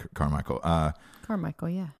Gerard Carmichael. Carmichael,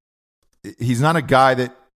 yeah. He's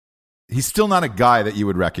still not a guy that you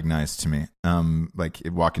would recognize to me, like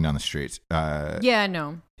walking down the street. Yeah,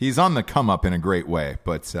 no. He's on the come up in a great way,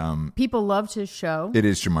 but people loved his show. It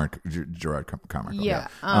is Gerard Carmichael. Yeah.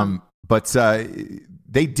 But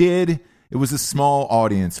they did. It was a small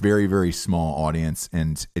audience, very, very small audience,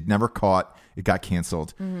 and it never caught. It got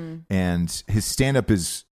canceled. Mm-hmm. And his stand-up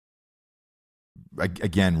is,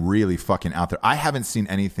 again, really fucking out there. I haven't seen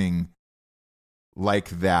anything like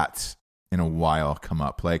that in a while come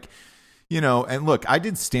up. And look, I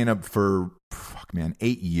did stand-up for,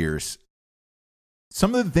 8 years.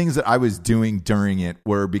 Some of the things that I was doing during it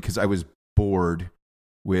were because I was bored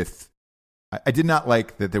with... I did not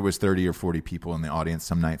like that there was 30 or 40 people in the audience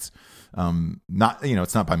some nights.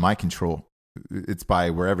 It's not by my control. It's by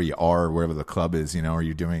wherever you are, wherever the club is, or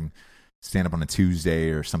you're doing stand up on a Tuesday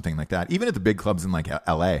or something like that. Even at the big clubs in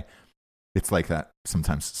LA, it's like that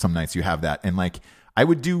sometimes. Some nights you have that. And I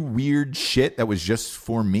would do weird shit that was just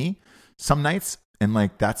for me some nights. And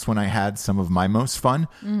that's when I had some of my most fun.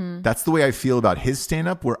 Mm-hmm. That's the way I feel about his stand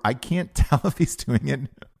up, where I can't tell if he's doing it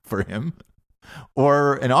for him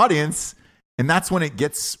or an audience. And that's when it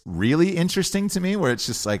gets really interesting to me, where it's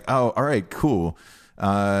just like, oh, all right, cool.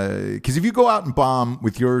 Because if you go out and bomb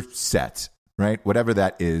with your set, right, whatever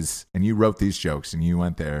that is, and you wrote these jokes and you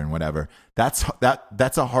went there and whatever, that's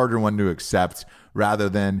a harder one to accept rather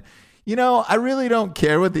than, I really don't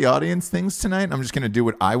care what the audience thinks tonight. I'm just going to do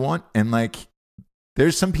what I want. And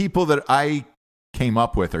there's some people that I came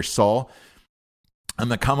up with or saw on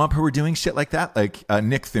the come up who were doing shit like that, like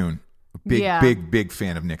Nick Thune. Big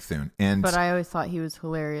fan of Nick Thune. But I always thought he was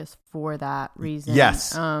hilarious for that reason.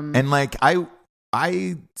 Yes. And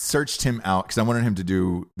I searched him out because I wanted him to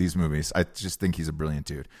do these movies. I just think he's a brilliant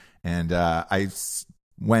dude. And I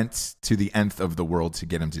went to the nth of the world to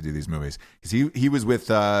get him to do these movies. Because he was with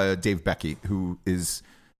Dave Becky, who is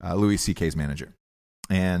Louis C.K.'s manager.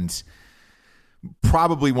 And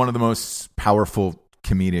probably one of the most powerful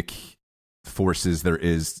comedic forces there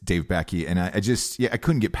is, Dave Becky. And I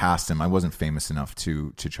couldn't get past him. I wasn't famous enough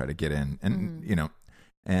to try to get in. And,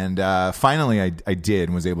 and finally I did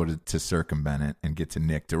and was able to circumvent it and get to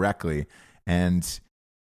Nick directly. And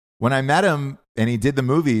when I met him and he did the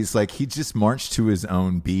movies, like he just marched to his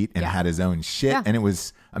own beat and Yeah. had his own shit. Yeah. And it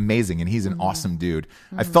was amazing. And he's an awesome dude.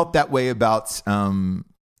 I felt that way about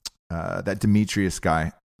that Demetrius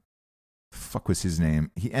guy. Fuck was his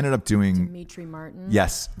name? He ended up doing Dimitri Martin.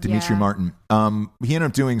 Yes, Dimitri Yeah. Martin. He ended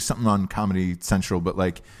up doing something on Comedy Central, but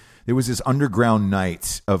like there was this underground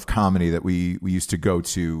night of comedy that we used to go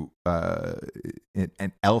to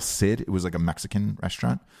at El Cid. It was like a Mexican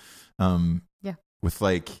restaurant. Yeah. With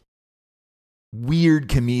like weird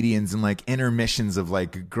comedians and like intermissions of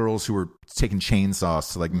like girls who were taking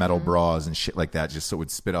chainsaws to like metal bras and shit like that, just so it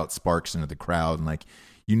would spit out sparks into the crowd. And like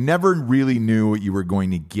you never really knew what you were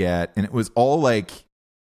going to get. And it was all like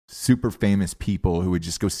super famous people who would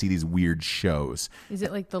just go see these weird shows. Is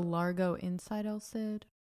it like the Largo inside El Cid?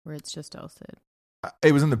 Or it's just El Cid?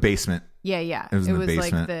 It was in the basement. Yeah. It was in the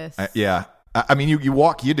basement. like this. Yeah. I mean, you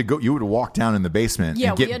would walk down in the basement Yeah,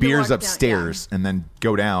 and we get had to beers walk down, upstairs and then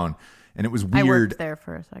go down. And it was I weird. worked there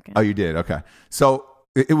for a second. Oh, you did? Okay. So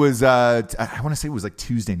it was, I want to say it was like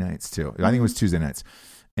Tuesday nights too. I think it was Tuesday nights.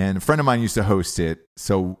 And a friend of mine used to host it.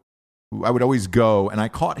 So I would always go, and I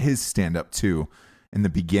caught his stand up too in the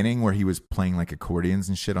beginning where he was playing like accordions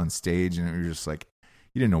and shit on stage. And it was just like,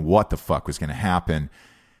 you didn't know what the fuck was going to happen.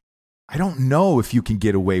 I don't know if you can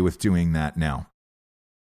get away with doing that now.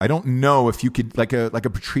 I don't know if you could, like a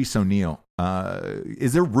Patrice O'Neill.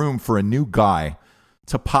 Is there room for a new guy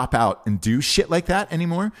to pop out and do shit like that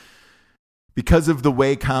anymore? Because of the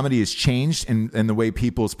way comedy has changed and the way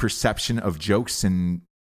people's perception of jokes and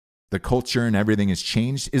the culture and everything has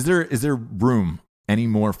changed. Is there room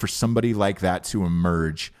anymore for somebody like that to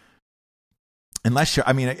emerge? Unless you're,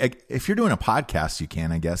 I mean, if you're doing a podcast, you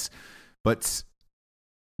can, I guess. But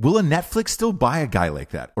will a Netflix still buy a guy like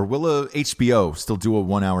that? Or will a HBO still do a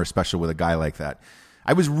 1 hour special with a guy like that?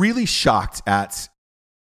 I was really shocked at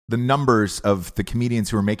the numbers of the comedians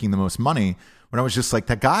who were making the most money when I was just like,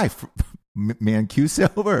 that guy, Mancuso,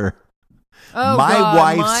 or Oh, my God.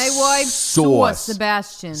 wife's My wife's sauce.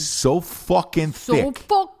 Sebastian. so fucking So thick.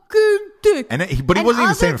 fucking thick. But he And wasn't even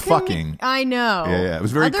other saying fucking. I know. Yeah, it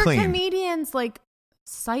was very Other clean. comedians like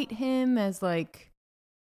cite him as like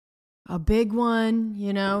a big one.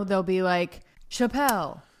 You know, they'll be like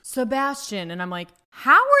Chappelle, Sebastian, and I'm like,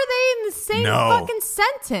 how are they in the same No. fucking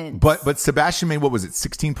sentence? But Sebastian made, what was it,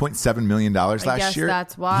 $16.7 million last I guess year?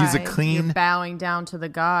 that's why He's a clean, you're bowing down to the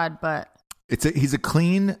god. But he's a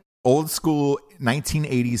clean, old school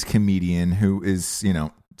 1980s comedian who is, you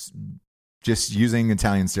know, just using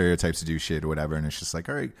Italian stereotypes to do shit or whatever. And it's just like,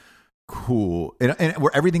 all right, cool. And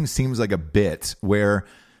where everything seems like a bit, where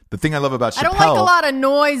the thing I love about Chappelle. I don't like a lot of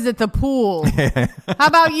noise at the pool. How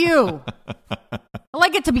about you? I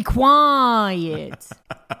like it to be quiet.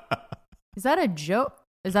 Is that a joke?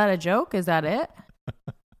 Is that a joke? Is that it?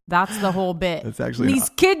 That's the whole bit. That's actually These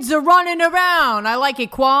kids are running around. I like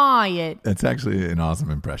it quiet. That's actually an awesome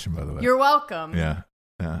impression, by the way. You're welcome. Yeah.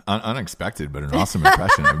 Unexpected, but an awesome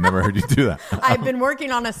impression. I've never heard you do that. I've been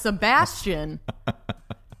working on a Sebastian.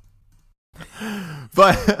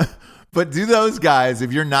 But do those guys,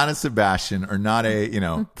 if you're not a Sebastian or not a, you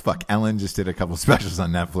know, fuck, Ellen just did a couple specials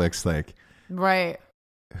on Netflix, like, Right.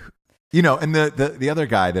 you know, and the other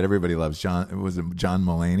guy that everybody loves, was it John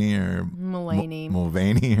Mulaney or Mulvaney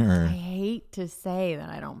I or hate to say that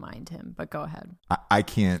I don't mind him, but go ahead. I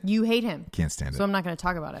can't You hate him. stand it. So I'm not going to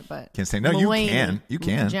talk about it, but Can't stand it. No, you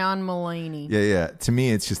can. John Mulaney. Yeah. To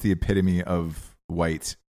me, it's just the epitome of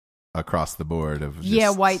white across the board of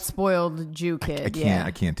just, white spoiled Jew kid.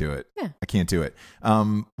 I can't do it. Yeah. I can't do it.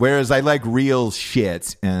 Whereas I like real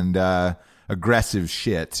shit and aggressive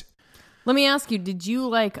shit. Let me ask you, did you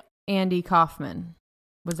like Andy Kaufman?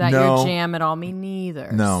 Was that No. your jam at all? Me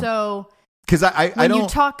neither. No. So Because I when don't you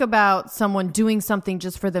talk about someone doing something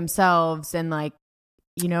just for themselves and like,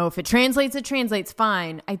 you know, if it translates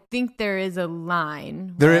fine. I think there is a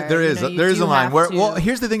line. There where, is you know, there is you a line have where to- well,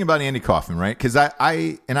 here's the thing about Andy Kaufman, right? Because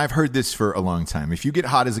I've heard this for a long time. If you get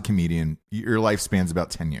hot as a comedian, your life spans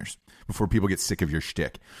about 10 years before people get sick of your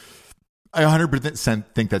shtick. I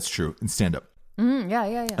 100% think that's true in stand up. Yeah.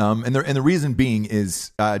 And the reason being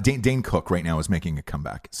is Dane Cook right now is making a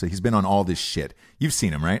comeback. So he's been on all this shit. You've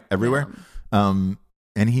seen him, right? Everywhere.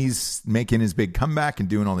 And he's making his big comeback and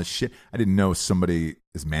doing all this shit. I didn't know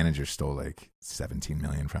his manager stole like $17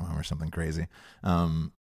 million from him or something crazy.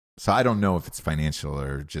 So I don't know if it's financial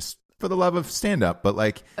or just for the love of stand up, but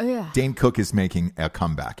like Dane Cook is making a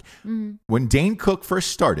comeback. When Dane Cook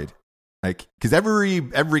first started, like, because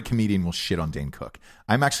every comedian will shit on Dane Cook.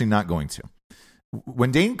 I'm actually not going to.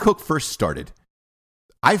 When Dane Cook first started,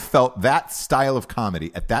 I felt that style of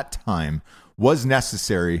comedy at that time was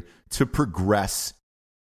necessary to progress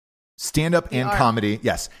stand-up and comedy.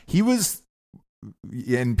 Yes, he was,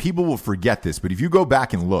 and people will forget this, but if you go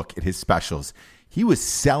back and look at his specials, he was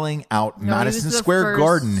selling out Madison Square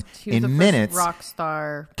Garden in minutes. Rock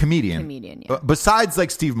star comedian. Yeah. Besides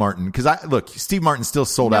like Steve Martin, because Steve Martin still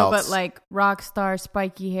sold out. But like rock star,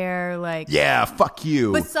 spiky hair, like yeah, fuck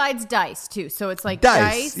you. Besides Dice too, so it's like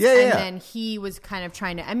Dice. Yeah. And then he was kind of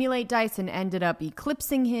trying to emulate Dice and ended up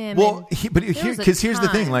eclipsing him. Well, because here's the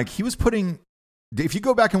thing, like he was putting. If you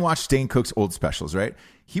go back and watch Dane Cook's old specials, right?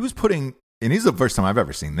 He was putting. And this is the first time I've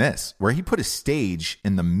ever seen this, where he put a stage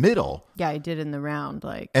in the middle. Yeah, he did in the round.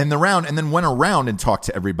 And then went around and talked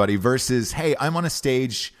to everybody versus, hey, I'm on a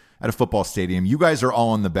stage at a football stadium. You guys are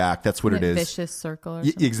all in the back. That's what it is. Vicious circle or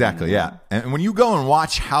something. Exactly, yeah. And when you go and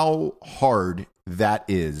watch how hard that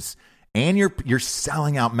is, and you're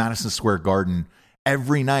selling out Madison Square Garden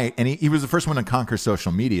every night. And he was the first one to conquer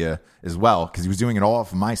social media as well, because he was doing it all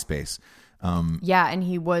off of MySpace. Yeah, and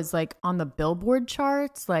he was like on the Billboard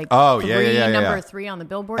charts, like number 3 on the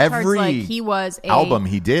Billboard charts. Like he was a album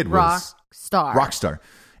he did was rock star,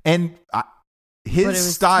 and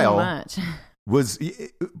his style was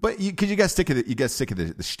but because you get sick of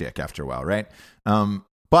the shtick after a while, right?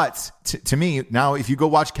 But to me now, if you go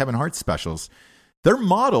watch Kevin Hart's specials, they're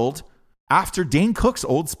modeled after Dane Cook's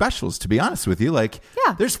old specials. To be honest with you, like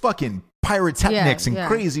there's fucking pyrotechnics and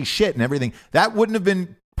crazy shit and everything that wouldn't have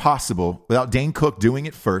been possible without Dane Cook doing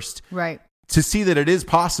it first. Right. To see that it is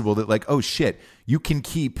possible that like, oh shit, you can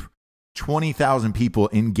keep 20,000 people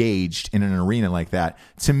engaged in an arena like that.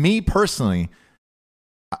 To me personally,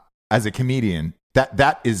 as a comedian,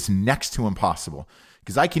 that is next to impossible,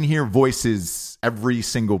 because I can hear voices every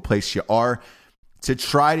single place you are. To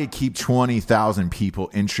try to keep 20,000 people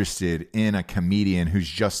interested in a comedian who's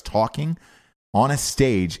just talking on a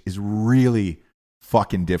stage is really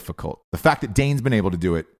fucking difficult. The fact that Dane's been able to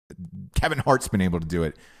do it, Kevin Hart's been able to do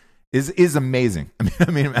it, is amazing.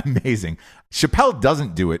 I mean, amazing. Chappelle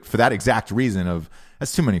doesn't do it for that exact reason of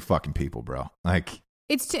that's too many fucking people, bro. Like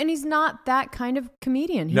and he's not that kind of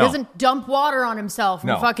comedian. He doesn't dump water on himself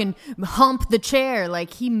and fucking hump the chair.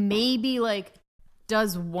 Like he maybe like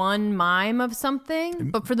does one mime of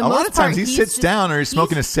something, but for the most part, a lot of times he sits down or he's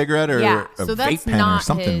smoking a cigarette or a vape pen or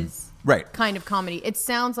something. Right. Kind of comedy. It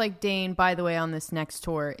sounds like Dane, by the way, on this next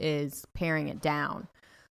tour is paring it down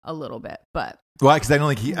a little bit, but because I don't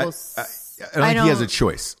think he has a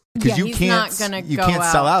choice, because you can't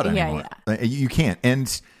sell out anymore. You can't.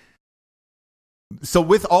 And so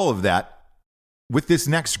with all of that, with this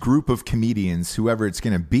next group of comedians, whoever it's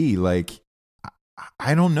going to be, like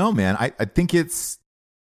I don't know, man. I think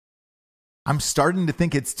I'm starting to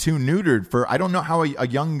think it's too neutered for. I don't know how a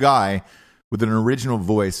young guy with an original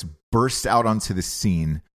voice burst out onto the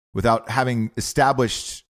scene without having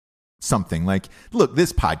established something. Like, look,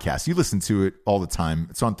 this podcast, you listen to it all the time.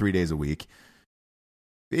 It's on 3 days a week.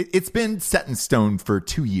 It's been set in stone for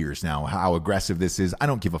 2 years now how aggressive this is. I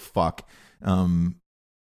don't give a fuck.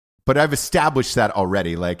 But I've established that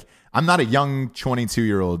already. Like, I'm not a young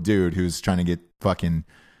 22-year-old dude who's trying to get fucking,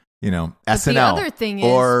 SNL. The other thing is,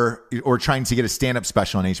 or trying to get a stand-up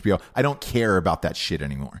special on HBO. I don't care about that shit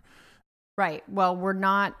anymore. Right. Well, we're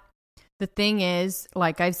not. The thing is,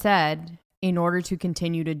 like I've said, in order to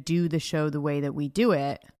continue to do the show the way that we do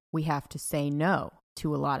it, we have to say no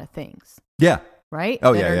to a lot of things. Yeah. Right?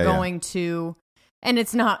 Oh, that are going to, and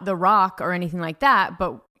it's not The Rock or anything like that,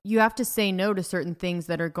 but you have to say no to certain things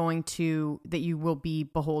that are going to, that you will be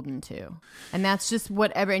beholden to. And that's just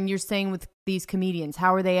whatever. And you're saying with these comedians,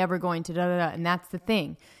 how are they ever going to da-da-da? And that's the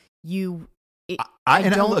thing. I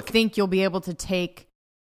don't think you'll be able to take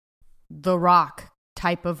The Rock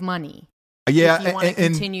type of money. Yeah. If you want to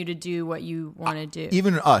continue to do what you want to do.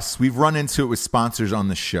 Even us, we've run into it with sponsors on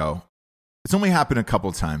the show. It's only happened a couple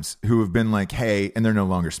of times who have been like, hey, and they're no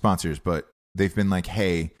longer sponsors, but they've been like,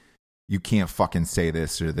 hey, you can't fucking say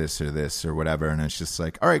this or this or this or whatever. And it's just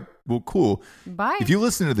like, all right, well, cool. Bye. If you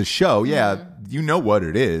listen to the show, you know what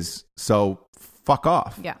it is. So fuck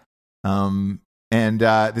off. Yeah. And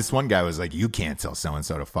this one guy was like, you can't tell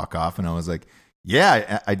so-and-so to fuck off. And I was like,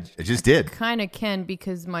 yeah, I just did. Kind of can,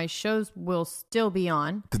 because my shows will still be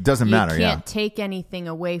on. It doesn't matter, You can't take anything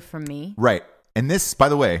away from me. Right. And this, by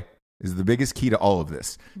the way, is the biggest key to all of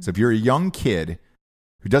this. So if you're a young kid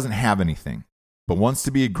who doesn't have anything, but wants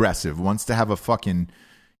to be aggressive, wants to have a fucking,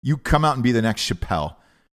 you come out and be the next Chappelle.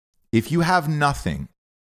 If you have nothing,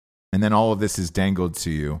 and then all of this is dangled to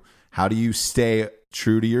you, how do you stay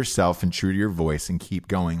true to yourself and true to your voice and keep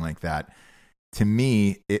going like that? To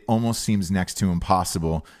me, it almost seems next to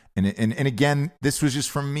impossible. And again, this was just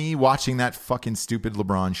from me watching that fucking stupid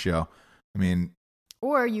LeBron show. I mean,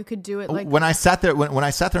 or you could do it like when I sat there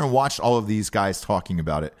and watched all of these guys talking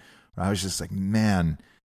about it. I was just like, man,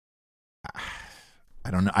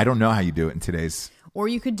 I don't know. I don't know how you do it in today's. Or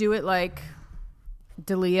you could do it like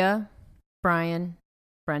Dalia, Brian,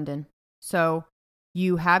 Brendan. So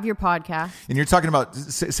you have your podcast. And you're talking about,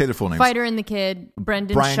 say the full names. Fighter and the Kid,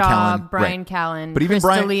 Brendan Brian Shaw, Callen, Brian right. Callen, But even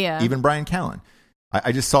Chris D'Elia. Even Brian Callen.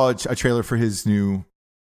 I just saw a trailer for his new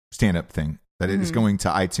stand-up thing that it is going to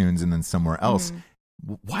iTunes and then somewhere else.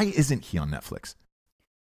 Why isn't he on Netflix?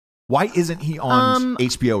 Why isn't he on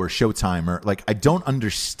HBO or Showtime? Or like, I don't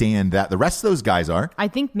understand that. The rest of those guys are. I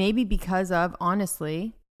think maybe because of,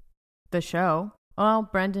 honestly, the show. Well,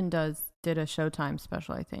 Brendan did a Showtime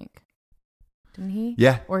special, I think. Didn't he?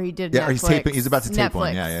 Yeah. Or he did Yeah, Netflix. or he's about to tape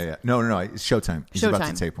one. Netflix. Yeah. No, it's Showtime. He's about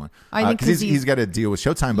to tape one. I think because he's got to deal with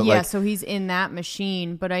Showtime. But yeah, so he's in that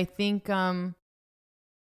machine. But I think, I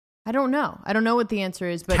don't know. I don't know what the answer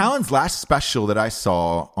is. But Callen's last special that I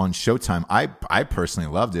saw on Showtime, I personally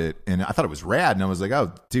loved it. And I thought it was rad. And I was like,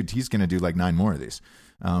 oh, dude, he's going to do like 9 more of these.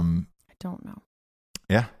 I don't know.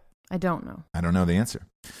 Yeah. I don't know. I don't know the answer.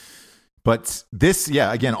 But this,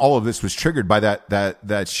 yeah, again, all of this was triggered by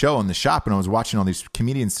that show in the shop, and I was watching all these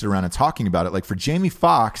comedians sit around and talking about it. Like for Jamie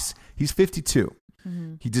Foxx, he's 52.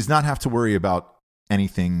 Mm-hmm. He does not have to worry about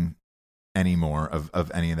anything anymore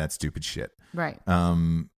of any of that stupid shit. Right.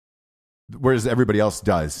 Whereas everybody else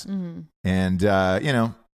does. Mm-hmm.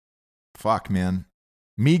 And, fuck, man.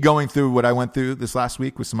 Me going through what I went through this last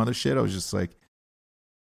week with some other shit, I was just like,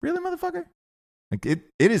 really, motherfucker? Like it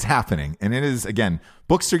is happening, and it is, again,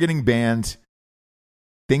 books are getting banned,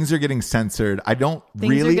 things are getting censored. I don't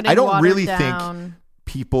really think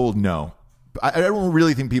people know. I don't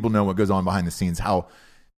really think people know what goes on behind the scenes. How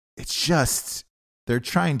it's just they're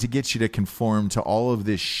trying to get you to conform to all of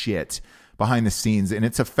this shit behind the scenes, and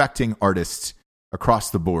it's affecting artists across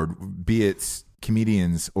the board, be it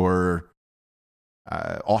comedians or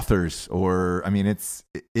authors, or I mean, it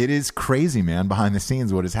is crazy, man, behind the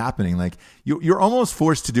scenes what is happening. Like you're almost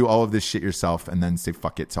forced to do all of this shit yourself and then say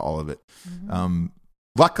fuck it to all of it. Mm-hmm.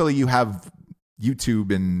 Luckily you have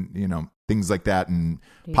YouTube and things like that and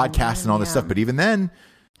podcasts and all this stuff, but even then,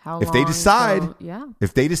 if they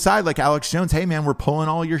decide like Alex Jones, hey man, we're pulling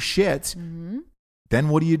all your shit, then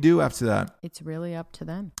what do you do after that? It's really up to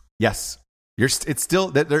them. Yes. It's still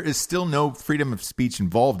that there is still no freedom of speech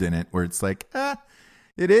involved in it, where it's like,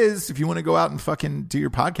 it is if you want to go out and fucking do your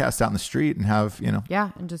podcast out in the street and have,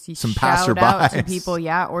 and just some shout passerbys out to people,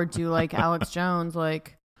 or do like Alex Jones,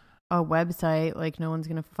 like a website like no one's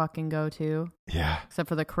gonna fucking go to, except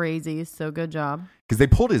for the crazies. So good job, because they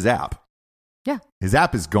pulled his app. Yeah, his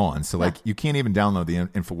app is gone, so like you can't even download the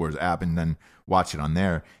InfoWars app and then watch it on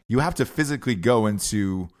there. You have to physically go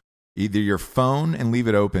into either your phone and leave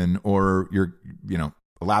it open, or your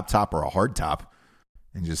a laptop or a hard top,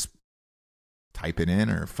 and just type it in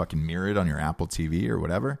or fucking mirror it on your Apple TV or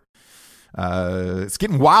whatever. It's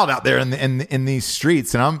getting wild out there in these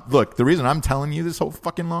streets. And the reason I'm telling you this whole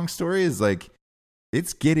fucking long story is like,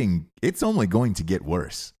 it's only going to get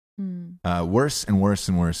worse. Worse and worse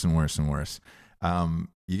and worse and worse and worse.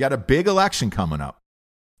 You got a big election coming up,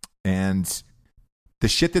 and the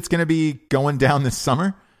shit that's going to be going down this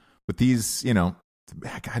summer with these,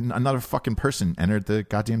 another fucking person entered the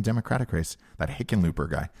goddamn Democratic race, that Hickenlooper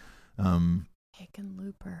guy.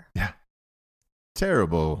 Hickenlooper. Yeah.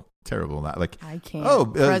 Terrible. That like I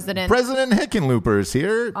can't. President Hickenlooper is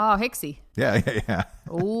here. Oh, Hicksy. Yeah.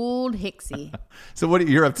 Old Hicksy. So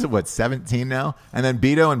you're up to 17 now? And then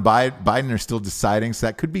Beto and Biden are still deciding, so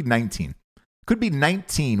that could be 19. Could be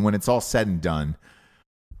 19 when it's all said and done.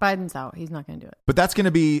 Biden's out. He's not going to do it. But that's going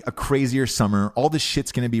to be a crazier summer. All this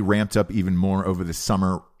shit's going to be ramped up even more over the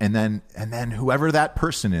summer. And then whoever that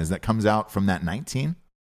person is that comes out from that 19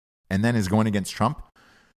 and then is going against Trump.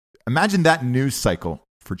 Imagine that news cycle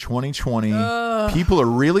for 2020. People are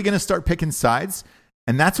really going to start picking sides.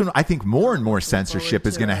 And that's when I think more and more censorship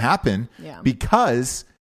is going to happen, because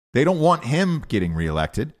they don't want him getting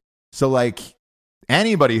reelected. So like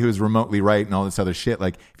anybody who's remotely right and all this other shit,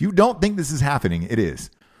 like if you don't think this is happening, it is.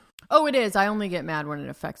 Oh, it is. I only get mad when it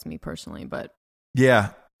affects me personally, but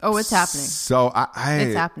yeah. Oh, it's happening. So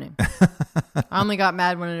it's happening. I only got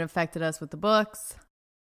mad when it affected us with the books,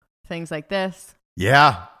 things like this.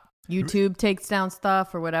 Yeah. YouTube takes down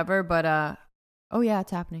stuff or whatever, but oh yeah,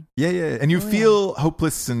 it's happening. Yeah. And you feel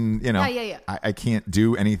hopeless, and yeah. I can't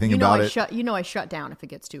do anything about it. I shut down if it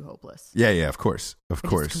gets too hopeless. Yeah, of course.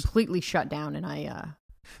 Just completely shut down, and I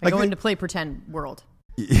go into play pretend world.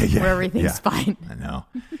 Yeah, where everything's fine. I know,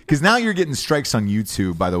 because now you're getting strikes on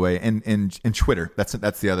YouTube, by the way, and Twitter. That's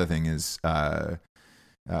the other thing is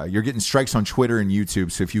you're getting strikes on Twitter and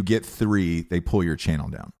YouTube. So if you get 3, they pull your channel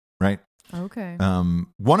down, right? Okay.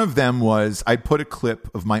 One of them was I put a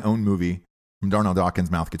clip of my own movie from Darnell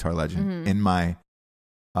Dawkins' Mouth Guitar Legend in my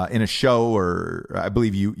in a show, or I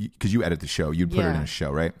believe you because you edit the show, you'd put it in a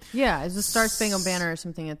show, right? Yeah, it's a Star Spangled Banner or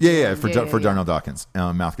something. For Darnell Dawkins,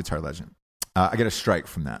 Mouth Guitar Legend. I got a strike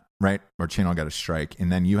from that, right? Our channel got a strike,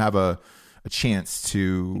 and then you have a chance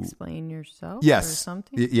to explain yourself. Yes, or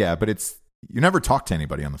something. Yeah, but you never talk to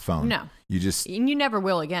anybody on the phone. No, and you never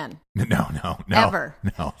will again. No, ever.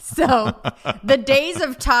 No. So the days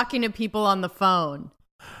of talking to people on the phone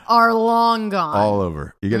are long gone. All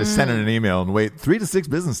over. You got to send in an email and wait 3 to 6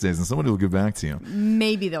 business days, and somebody will get back to you.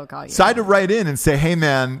 Maybe they'll call you. So I had to write in and say, "Hey,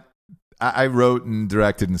 man, I wrote and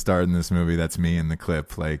directed and starred in this movie. That's me in the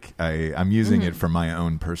clip. Like I'm using it for my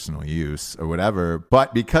own personal use or whatever.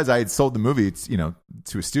 But because I had sold the movie, to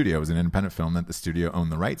a studio, it was an independent film that the studio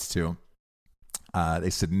owned the rights to.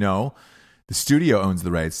 They said no, the studio owns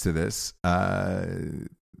the rights to this.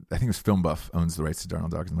 I think it was Film Buff owns the rights to Darnell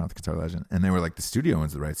Dawkins' Mouth Guitar Legend, and they were like, the studio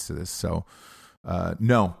owns the rights to this. So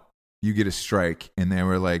no, you get a strike. And they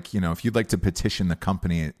were like, if you'd like to petition the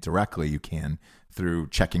company directly, you can." Through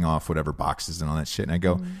checking off whatever boxes and all that shit. And I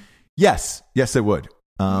go, yes, I would.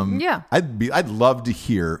 Yeah. I'd love to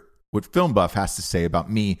hear what Film Buff has to say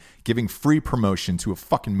about me giving free promotion to a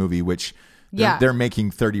fucking movie, which they're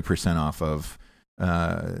making 30% off of.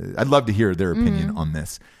 I'd love to hear their opinion on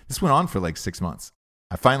this. This went on for like 6 months.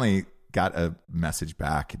 I finally got a message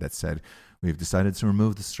back that said, "We've decided to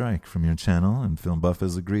remove the strike from your channel, and Film Buff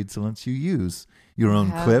has agreed to let you use your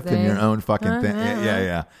own clip and your own fucking thing."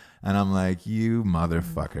 Yeah. And I'm like, you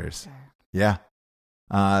motherfuckers. Yeah.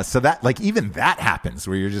 So that, like, even that happens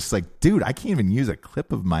where you're just like, dude, I can't even use a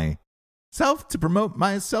clip of myself to promote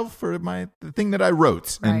myself for the thing that I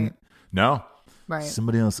wrote. Right. And no. Right.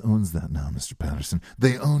 Somebody else owns that now, Mr. Patterson.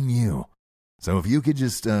 They own you. So if you could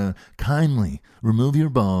just kindly remove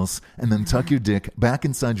your balls and then tuck your dick back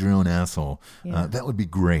inside your own asshole, that would be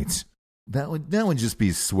great. That would just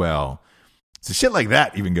be swell. So shit like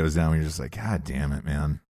that even goes down when you're just like, God damn it,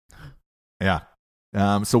 man. Yeah.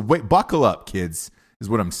 So wait, buckle up, kids, is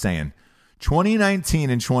what I'm saying. 2019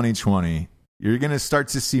 and 2020, you're going to start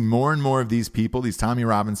to see more and more of these people, these Tommy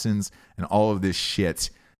Robinsons, and all of this shit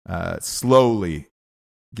slowly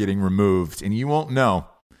getting removed. And you won't know.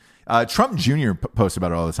 Trump Jr. posts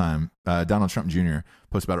about it all the time. Donald Trump Jr.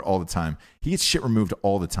 posts about it all the time. He gets shit removed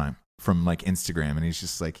all the time from like Instagram, and he's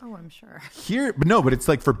just like, oh, I'm sure but it's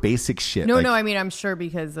like for basic shit. No, I mean, I'm sure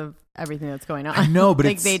because of everything that's going on. I know, but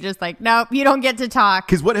like they just like, nope, you don't get to talk.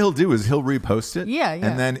 Because what he'll do is he'll repost it. Yeah.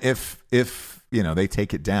 And then if they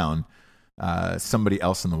take it down, somebody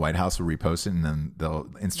else in the White House will repost it, and then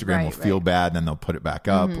Instagram will feel bad, and then they'll put it back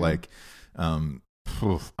up. Like,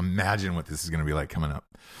 imagine what this is going to be like coming up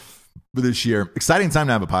for this year. Exciting time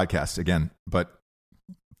to have a podcast again, but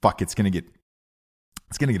fuck, it's going to get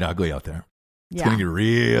ugly out there. It's going to get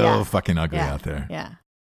real fucking ugly out there. Yeah.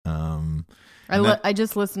 I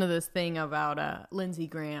just listened to this thing about Lindsey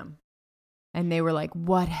Graham, and they were like,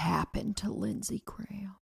 what happened to Lindsey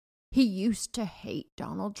Graham? He used to hate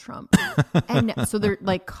Donald Trump. And so they're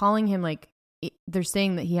like calling him they're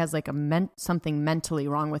saying that he has like something mentally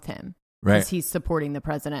wrong with him. Right. Because he's supporting the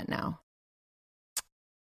president now.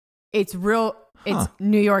 It's real. It's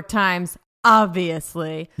New York Times.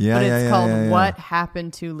 Obviously, but it's called What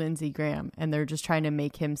Happened to Lindsey Graham, and they're just trying to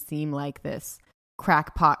make him seem like this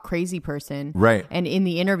crackpot crazy person, right? And in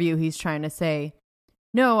the interview, he's trying to say,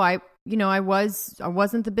 "No, I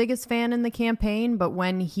wasn't the biggest fan in the campaign, but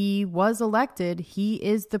when he was elected, he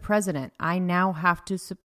is the president. I now have to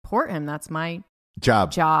support him. That's my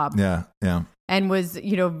job." Yeah, and was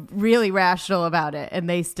really rational about it, and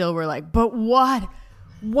they still were like, "But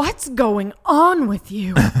what's going on with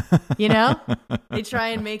you?" They try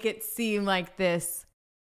and make it seem like this,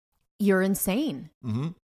 you're insane. Mm-hmm.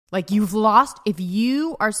 Like you've lost, if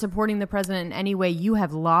you are supporting the president in any way, you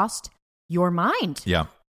have lost your mind. Yeah.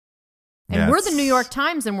 And we're the New York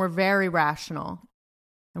Times, and we're very rational.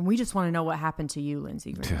 And we just want to know what happened to you,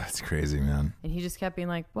 Lindsey Graham. That's crazy, man. And he just kept being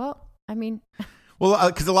like, well, I mean... Well,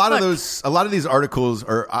 because a lot of these articles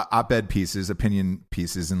are op-ed pieces, opinion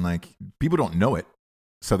pieces, and like people don't know it.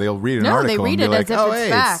 So they'll read an article they read and be it like, as if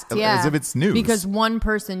it's fact. as if it's news. Because one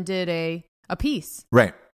person did a piece.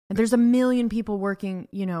 Right. And there's 1 million people working,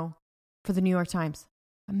 for the New York Times.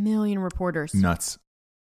 1 million reporters. Nuts.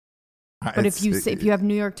 But if you have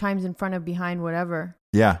New York Times in front of, behind, whatever.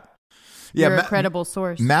 Yeah. You're a credible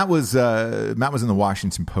source. Matt was in the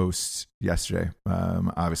Washington Post yesterday.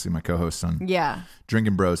 Obviously my co-host on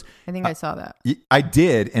Drinking Bros. I think I saw that. I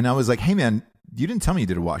did. And I was like, hey man, you didn't tell me you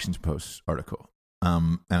did a Washington Post article.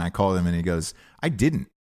 And I called him and he goes, I didn't.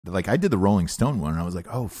 like I did the Rolling Stone one, and I was like,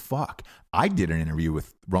 oh fuck, I did an interview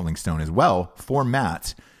with Rolling Stone as well for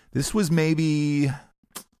Matt. This was maybe, I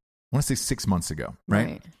want to say 6 months ago,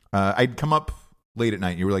 right? I'd come up late at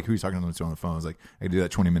night. You were like, who are you talking to on the phone? I was like, I could do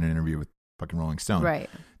that 20-minute interview with fucking Rolling Stone. Right.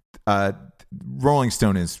 Rolling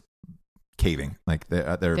Stone is caving. Like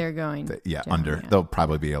they're going. Under. Yeah. They'll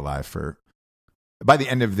probably be alive for, by the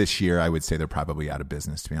end of this year, I would say they're probably out of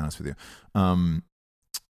business, to be honest with you.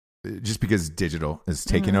 Just because digital is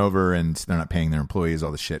taking over and they're not paying their employees,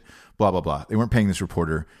 all the shit, blah, blah, blah. They weren't paying this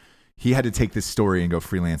reporter. He had to take this story and go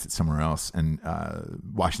freelance it somewhere else. And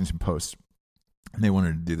Washington Post, and they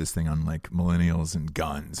wanted to do this thing on like millennials and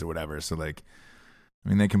guns or whatever. So like, I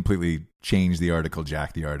mean, they completely changed the article,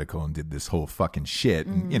 jacked the article, and did this whole fucking shit.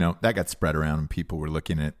 And, you know, that got spread around, and people were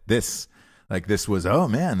looking at this like this was, oh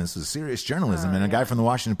man, this was serious journalism. And a guy from the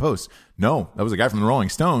Washington Post. No, that was a guy from the Rolling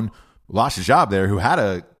Stone, lost his job there, who had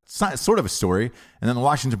a sort of a story. And then the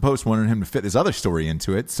Washington Post wanted him to fit this other story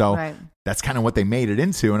into it. So that's kind of what they made it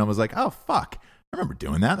into. And I was like, oh, fuck. I remember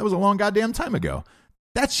doing that. That was a long goddamn time ago.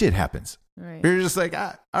 That shit happens. Right. You're just like,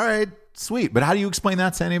 all right, sweet. But how do you explain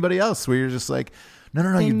that to anybody else? Where you're just like,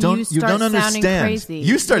 no, you don't understand. Crazy.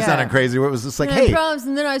 You start sounding crazy. Where it was just like, hey,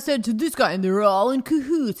 and then I said to this guy, and they're all in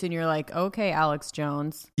cahoots, and you're like, okay, Alex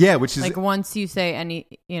Jones. Yeah, which is like once you say any,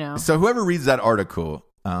 you know. So whoever reads that article,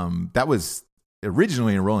 that was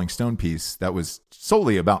originally a Rolling Stone piece that was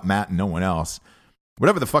solely about Matt and no one else.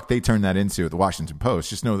 Whatever the fuck they turned that into at the Washington Post,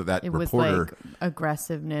 just know that it reporter was like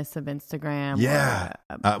aggressiveness of Instagram,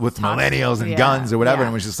 with millennials and guns or whatever. And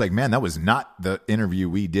it was just like, man, that was not the interview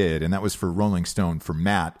we did, and that was for Rolling Stone for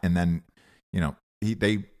Matt. And then, you know,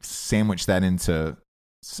 they sandwiched that into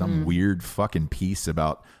some weird fucking piece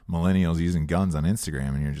about millennials using guns on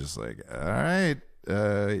Instagram, and you're just like, all right,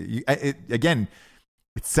 again,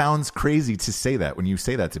 it sounds crazy to say that when you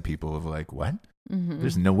say that to people of like, what?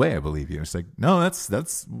 There's no way I believe you. It's like, no,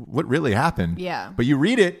 that's what really happened. Yeah. But you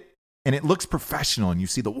read it and it looks professional, and you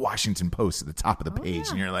see the Washington Post at the top of the page,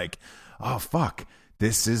 and you're like, oh fuck,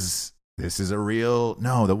 this is a real.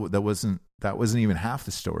 No, that wasn't even half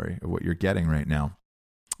the story of what you're getting right now.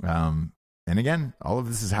 And again, all of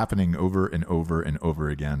this is happening over and over and over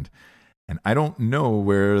again, and I don't know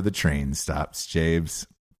where the train stops, James.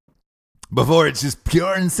 Before it's just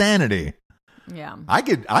pure insanity. Yeah.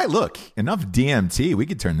 I look, enough DMT, we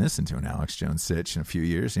could turn this into an Alex Jones sitch in a few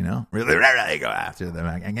years, you know? Really go after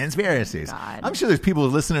the conspiracies. God. I'm sure there's people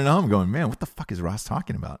listening at home going, man, what the fuck is Ross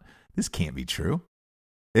talking about? This can't be true.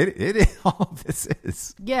 It all of this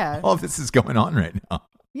is. Yeah. All of this is going on right now.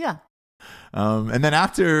 Yeah. And then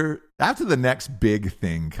after the next big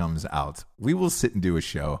thing comes out, we will sit and do a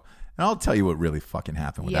show, and I'll tell you what really fucking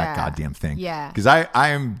happened with that goddamn thing. Yeah. Because I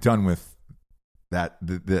am done with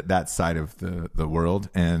that side of the world,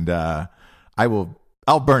 and I'll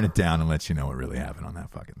burn it down and let you know what really happened on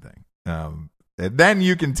that fucking thing. And then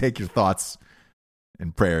you can take your thoughts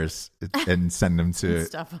and prayers and send them to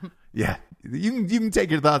stuff them. Yeah, you can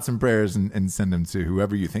take your thoughts and prayers and send them to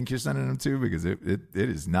whoever you think you're sending them to, because it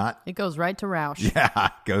is not. It goes right to Roush. Yeah,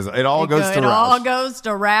 it all goes to Roush. It all goes to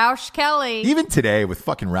Roush Kelly. Even today with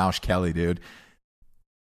fucking Roush Kelly, dude.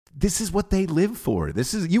 This is what they live for.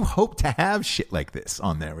 You hope to have shit like this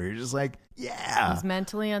on there where you're just like, yeah. He's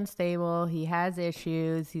mentally unstable. He has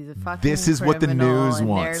issues. He's a fucking This is what the news and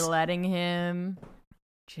wants. They're letting him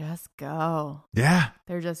just go. Yeah.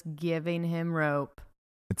 They're just giving him rope.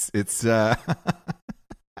 It's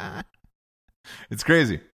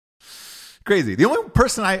crazy. Crazy. The only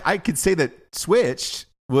person I could say that switched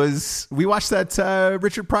was, we watched that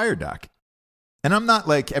Richard Pryor doc. And I'm not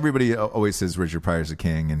like, everybody always says Richard Pryor's a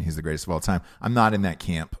king and he's the greatest of all time. I'm not in that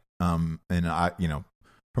camp. And I, you know,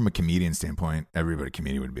 from a comedian standpoint,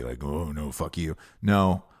 comedian would be like, oh no, fuck you.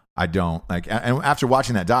 No, I don't. Like, and after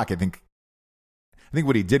watching that doc, I think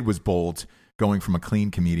what he did was bold, going from a clean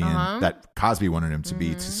comedian that Cosby wanted him to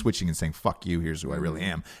be, to switching and saying, fuck you, here's who I really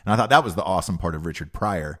am. And I thought that was the awesome part of Richard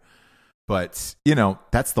Pryor. But, you know,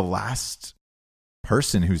 that's the last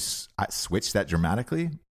person who's switched that dramatically.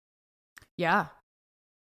 Yeah.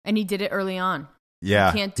 And he did it early on. Yeah.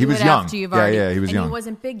 You can't do it after you've already. Yeah, he was young. And he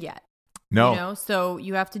wasn't big yet. No. You know, so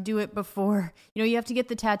you have to do it before, you know, you have to get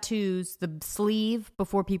the tattoos, the sleeve,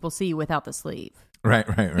 before people see you without the sleeve. Right.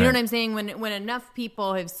 You know what I'm saying? When enough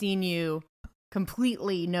people have seen you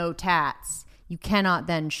completely no tats, you cannot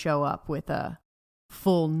then show up with a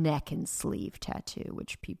full neck and sleeve tattoo,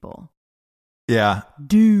 which people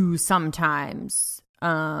do sometimes.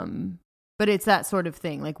 But it's that sort of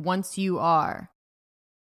thing. Like, once you are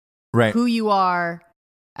who you are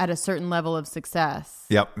at a certain level of success,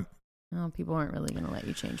 yep. Well, people aren't really going to let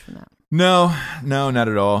you change from that. No, not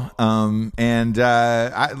at all.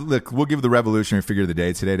 Look, we'll give the revolutionary figure of the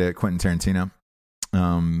day today to Quentin Tarantino.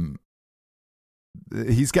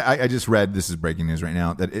 He's got. I just read, this is breaking news right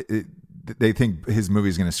now, that they think his movie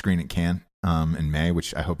is going to screen at Cannes in May,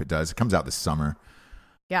 which I hope it does. It comes out this summer.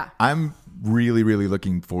 Yeah, I'm really, really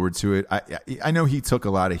looking forward to it. I know he took a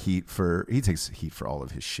lot of heat for. He takes heat for all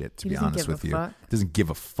of his shit. To be honest with you, doesn't give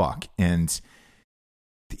a fuck, and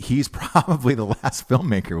he's probably the last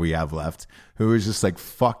filmmaker we have left who is just like,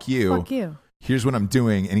 fuck you. Fuck you. Here's what I'm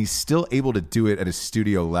doing. And he's still able to do it at a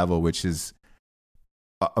studio level, which is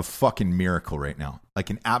a fucking miracle right now. Like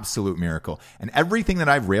an absolute miracle. And everything that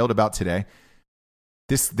I've railed about today,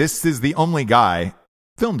 this is the only guy,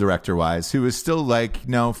 film director wise, who is still like,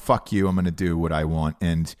 no, fuck you. I'm going to do what I want.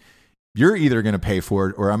 And you're either going to pay for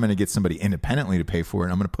it or I'm going to get somebody independently to pay for it.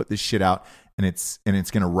 And I'm going to put this shit out. And it's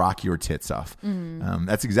going to rock your tits off. Mm-hmm.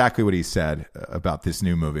 That's exactly what he said about this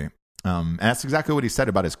new movie. And that's exactly what he said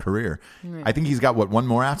about his career. Right. I think he's got one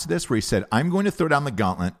more after this where he said, I'm going to throw down the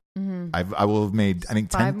gauntlet. Mm-hmm. I will have made, I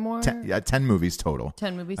think 10 movies total.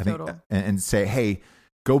 10 movies total. And say, hey,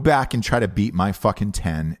 go back and try to beat my fucking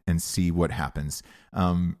 10 and see what happens.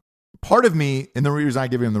 Part of me, and the reason I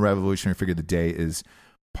give him the revolutionary figure of the day is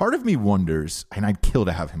part of me wonders, and I'd kill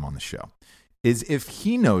to have him on the show, is if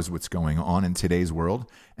he knows what's going on in today's world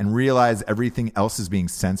and realize everything else is being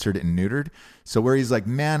censored and neutered. So where he's like,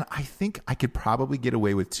 man, I think I could probably get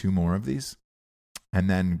away with 2 more of these and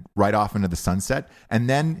then right off into the sunset. And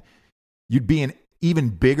then you'd be an even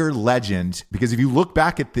bigger legend, because if you look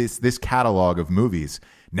back at this catalog of movies,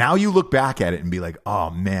 now you look back at it and be like,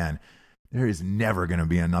 oh man, there is never going to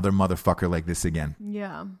be another motherfucker like this again.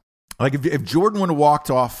 Yeah. Like if Jordan would have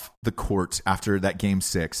walked off the court after that game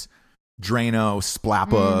 6, Drano,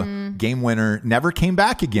 Splappa, game winner, never came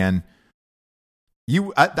back again.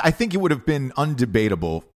 I think it would have been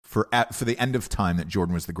undebatable for the end of time that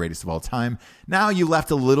Jordan was the greatest of all time. Now you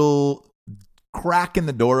left a little crack in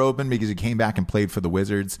the door open because he came back and played for the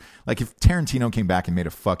Wizards. Like if Tarantino came back and made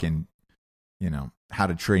a fucking, How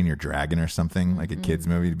to Train Your Dragon or something, like a kid's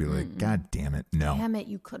movie, to be like, God damn it, no. Damn it,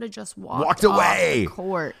 you could have just walked away. Off the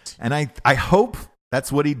court. And I hope that's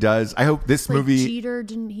what he does. I hope this movie. Cheater,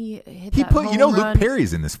 didn't he hit he that put, home run? Luke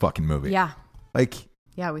Perry's in this fucking movie. Yeah.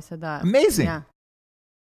 Yeah, we said that. Amazing. Yeah.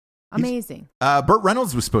 Amazing. Burt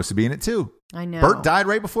Reynolds was supposed to be in it too. I know. Burt died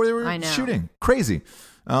right before they were shooting. Crazy.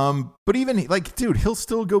 But even dude, he'll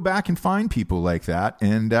still go back and find people like that.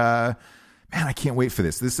 And man, I can't wait for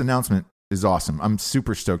this. This announcement is awesome. I'm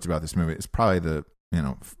super stoked about this movie. It's probably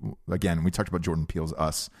again, we talked about Jordan Peele's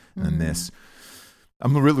Us and this.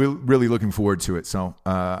 I'm really, really looking forward to it. So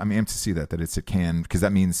I'm amped to see that it's at Cannes, because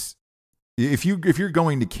that means if you're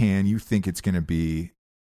going to Cannes, you think it's going to be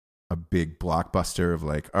a big blockbuster of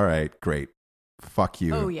like, all right, great, fuck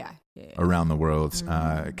you. Oh yeah. Around the world,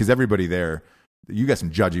 because everybody there, you got some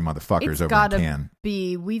judgy motherfuckers it's over in Cannes.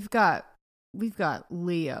 We've got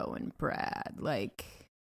Leo and Brad. Like,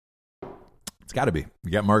 it's got to be.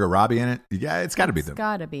 You got Margot Robbie in it. Yeah, it's got to be them. It's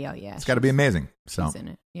got to be. Oh yeah, it's got to be amazing. So she's in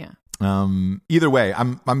it. Yeah. Either way,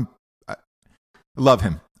 I love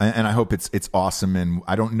him, and I hope it's awesome. And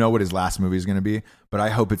I don't know what his last movie is going to be, but I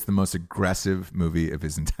hope it's the most aggressive movie of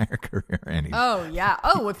his entire career. And oh yeah.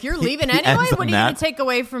 Oh, if you're leaving anyway, what are you going to take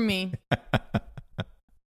away from me?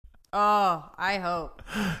 Oh, I hope.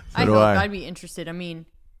 I'd be interested. I mean,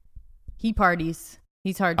 he parties.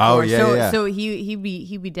 He's hardcore. Oh yeah. So he'd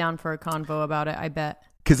be down for a convo about it, I bet.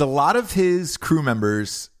 Because a lot of his crew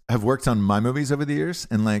members have worked on my movies over the years,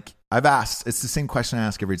 and like I've asked, it's the same question I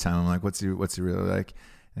ask every time. I'm like, what's he really like?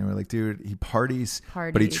 And we're like, dude, he parties,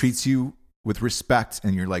 but he treats you with respect,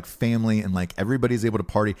 and you're like family, and like everybody's able to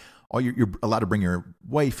party. You're allowed to bring your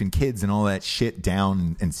wife and kids and all that shit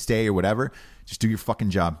down and stay or whatever. Just do your fucking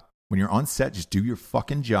job. When you're on set, just do your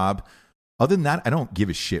fucking job. Other than that, I don't give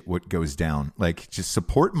a shit what goes down. Like, just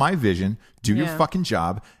support my vision, do your fucking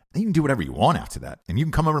job. Then you can do whatever you want after that. And you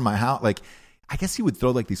can come over to my house. Like, I guess he would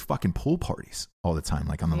throw like these fucking pool parties all the time.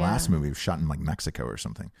 Like on the last movie, it was shot in like Mexico or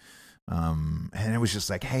something. And it was just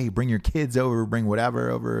like, hey, bring your kids over, bring whatever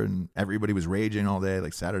over. And everybody was raging all day,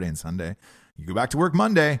 like Saturday and Sunday. You go back to work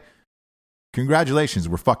Monday. Congratulations,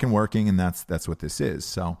 we're fucking working. And that's what this is.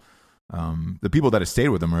 So the people that have stayed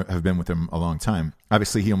with him have been with him a long time.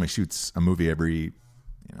 Obviously, he only shoots a movie every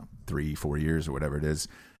 3-4 years or whatever it is.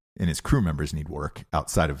 And his crew members need work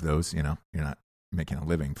outside of those. You're not making a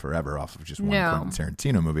living forever off of just one Quentin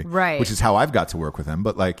Tarantino movie, right? Which is how I've got to work with him.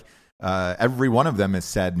 But like every one of them has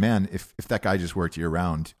said, man, if that guy just worked year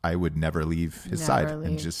round, I would never leave his side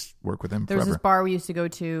and just work with him forever. There was this bar we used to go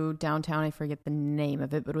to downtown. I forget the name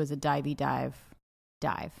of it, but it was a dive.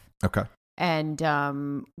 Okay.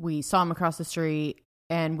 And we saw him across the street,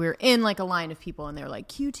 and we're in like a line of people, and they're like,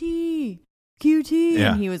 QT.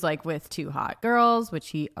 Yeah. And he was like with 2 hot girls, which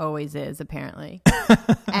he always is, apparently.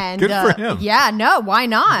 And Good for him. Yeah, no, why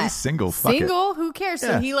not? He's single. Fuck it. Single, who cares? Yeah.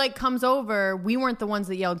 So he like comes over. We weren't the ones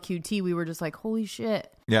that yelled QT. We were just like, holy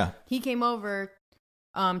shit. Yeah. He came over,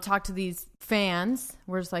 talked to these fans.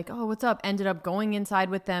 We're just like, oh, what's up? Ended up going inside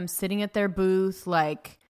with them, sitting at their booth,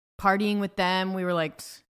 like partying with them. We were like,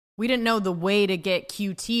 we didn't know the way to get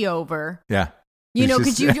QT over. Yeah. You It's know,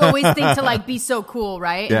 just- because you always think to like be so cool,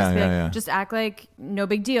 right? And Yeah, just be yeah, like, yeah. just act like no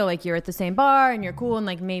big deal. Like you're at the same bar and you're cool, and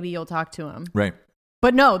like maybe you'll talk to him. Right.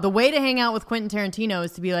 But no, the way to hang out with Quentin Tarantino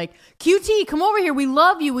is to be like, QT, come over here. We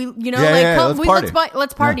love you. We, you know, Yeah, like yeah, come, let's party.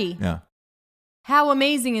 let's party. Yeah. How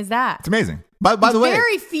amazing is that? It's amazing. By the way,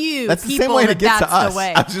 very few. that's the people same way to get to that's us. The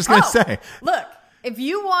way. I was just gonna say. Look, if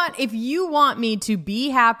you want me to be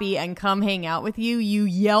happy and come hang out with you, you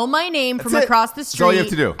yell my name from it. across the That's street all you have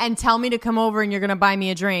to do. and tell me to come over and you're gonna buy me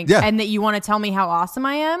a drink. Yeah. And that you want to tell me how awesome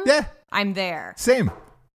I am. Yeah. I'm there. Same.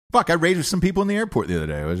 Fuck, I raged with some people in the airport the other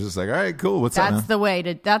day. I was just like, all right, cool. What's up, man? That's the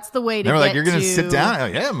way to. They were like, you're going to to sit down? I'm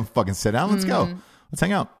like, yeah, I'm going to fucking sit down. Let's go. Let's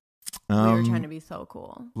hang out. We were trying to be so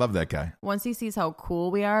cool. Love that guy. Once he sees how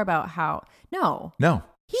cool we are about how No.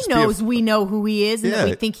 he Just knows we know who he is and that we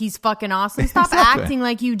Yeah. think he's fucking awesome. Stop Exactly. acting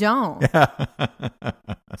like you don't.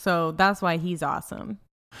 So that's why he's awesome.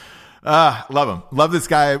 Love him. Love this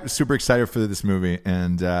guy. Super excited for this movie.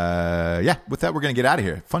 And yeah, with that, we're going to get out of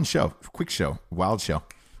here. Fun show. Quick show. Wild show.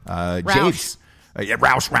 James. Yeah,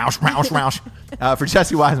 Roush. For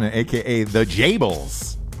Jesse Wiseman, a.k.a. The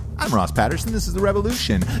Jables. I'm Ross Patterson. This is The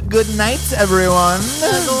Revolution. Good night, everyone.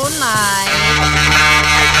 Good night.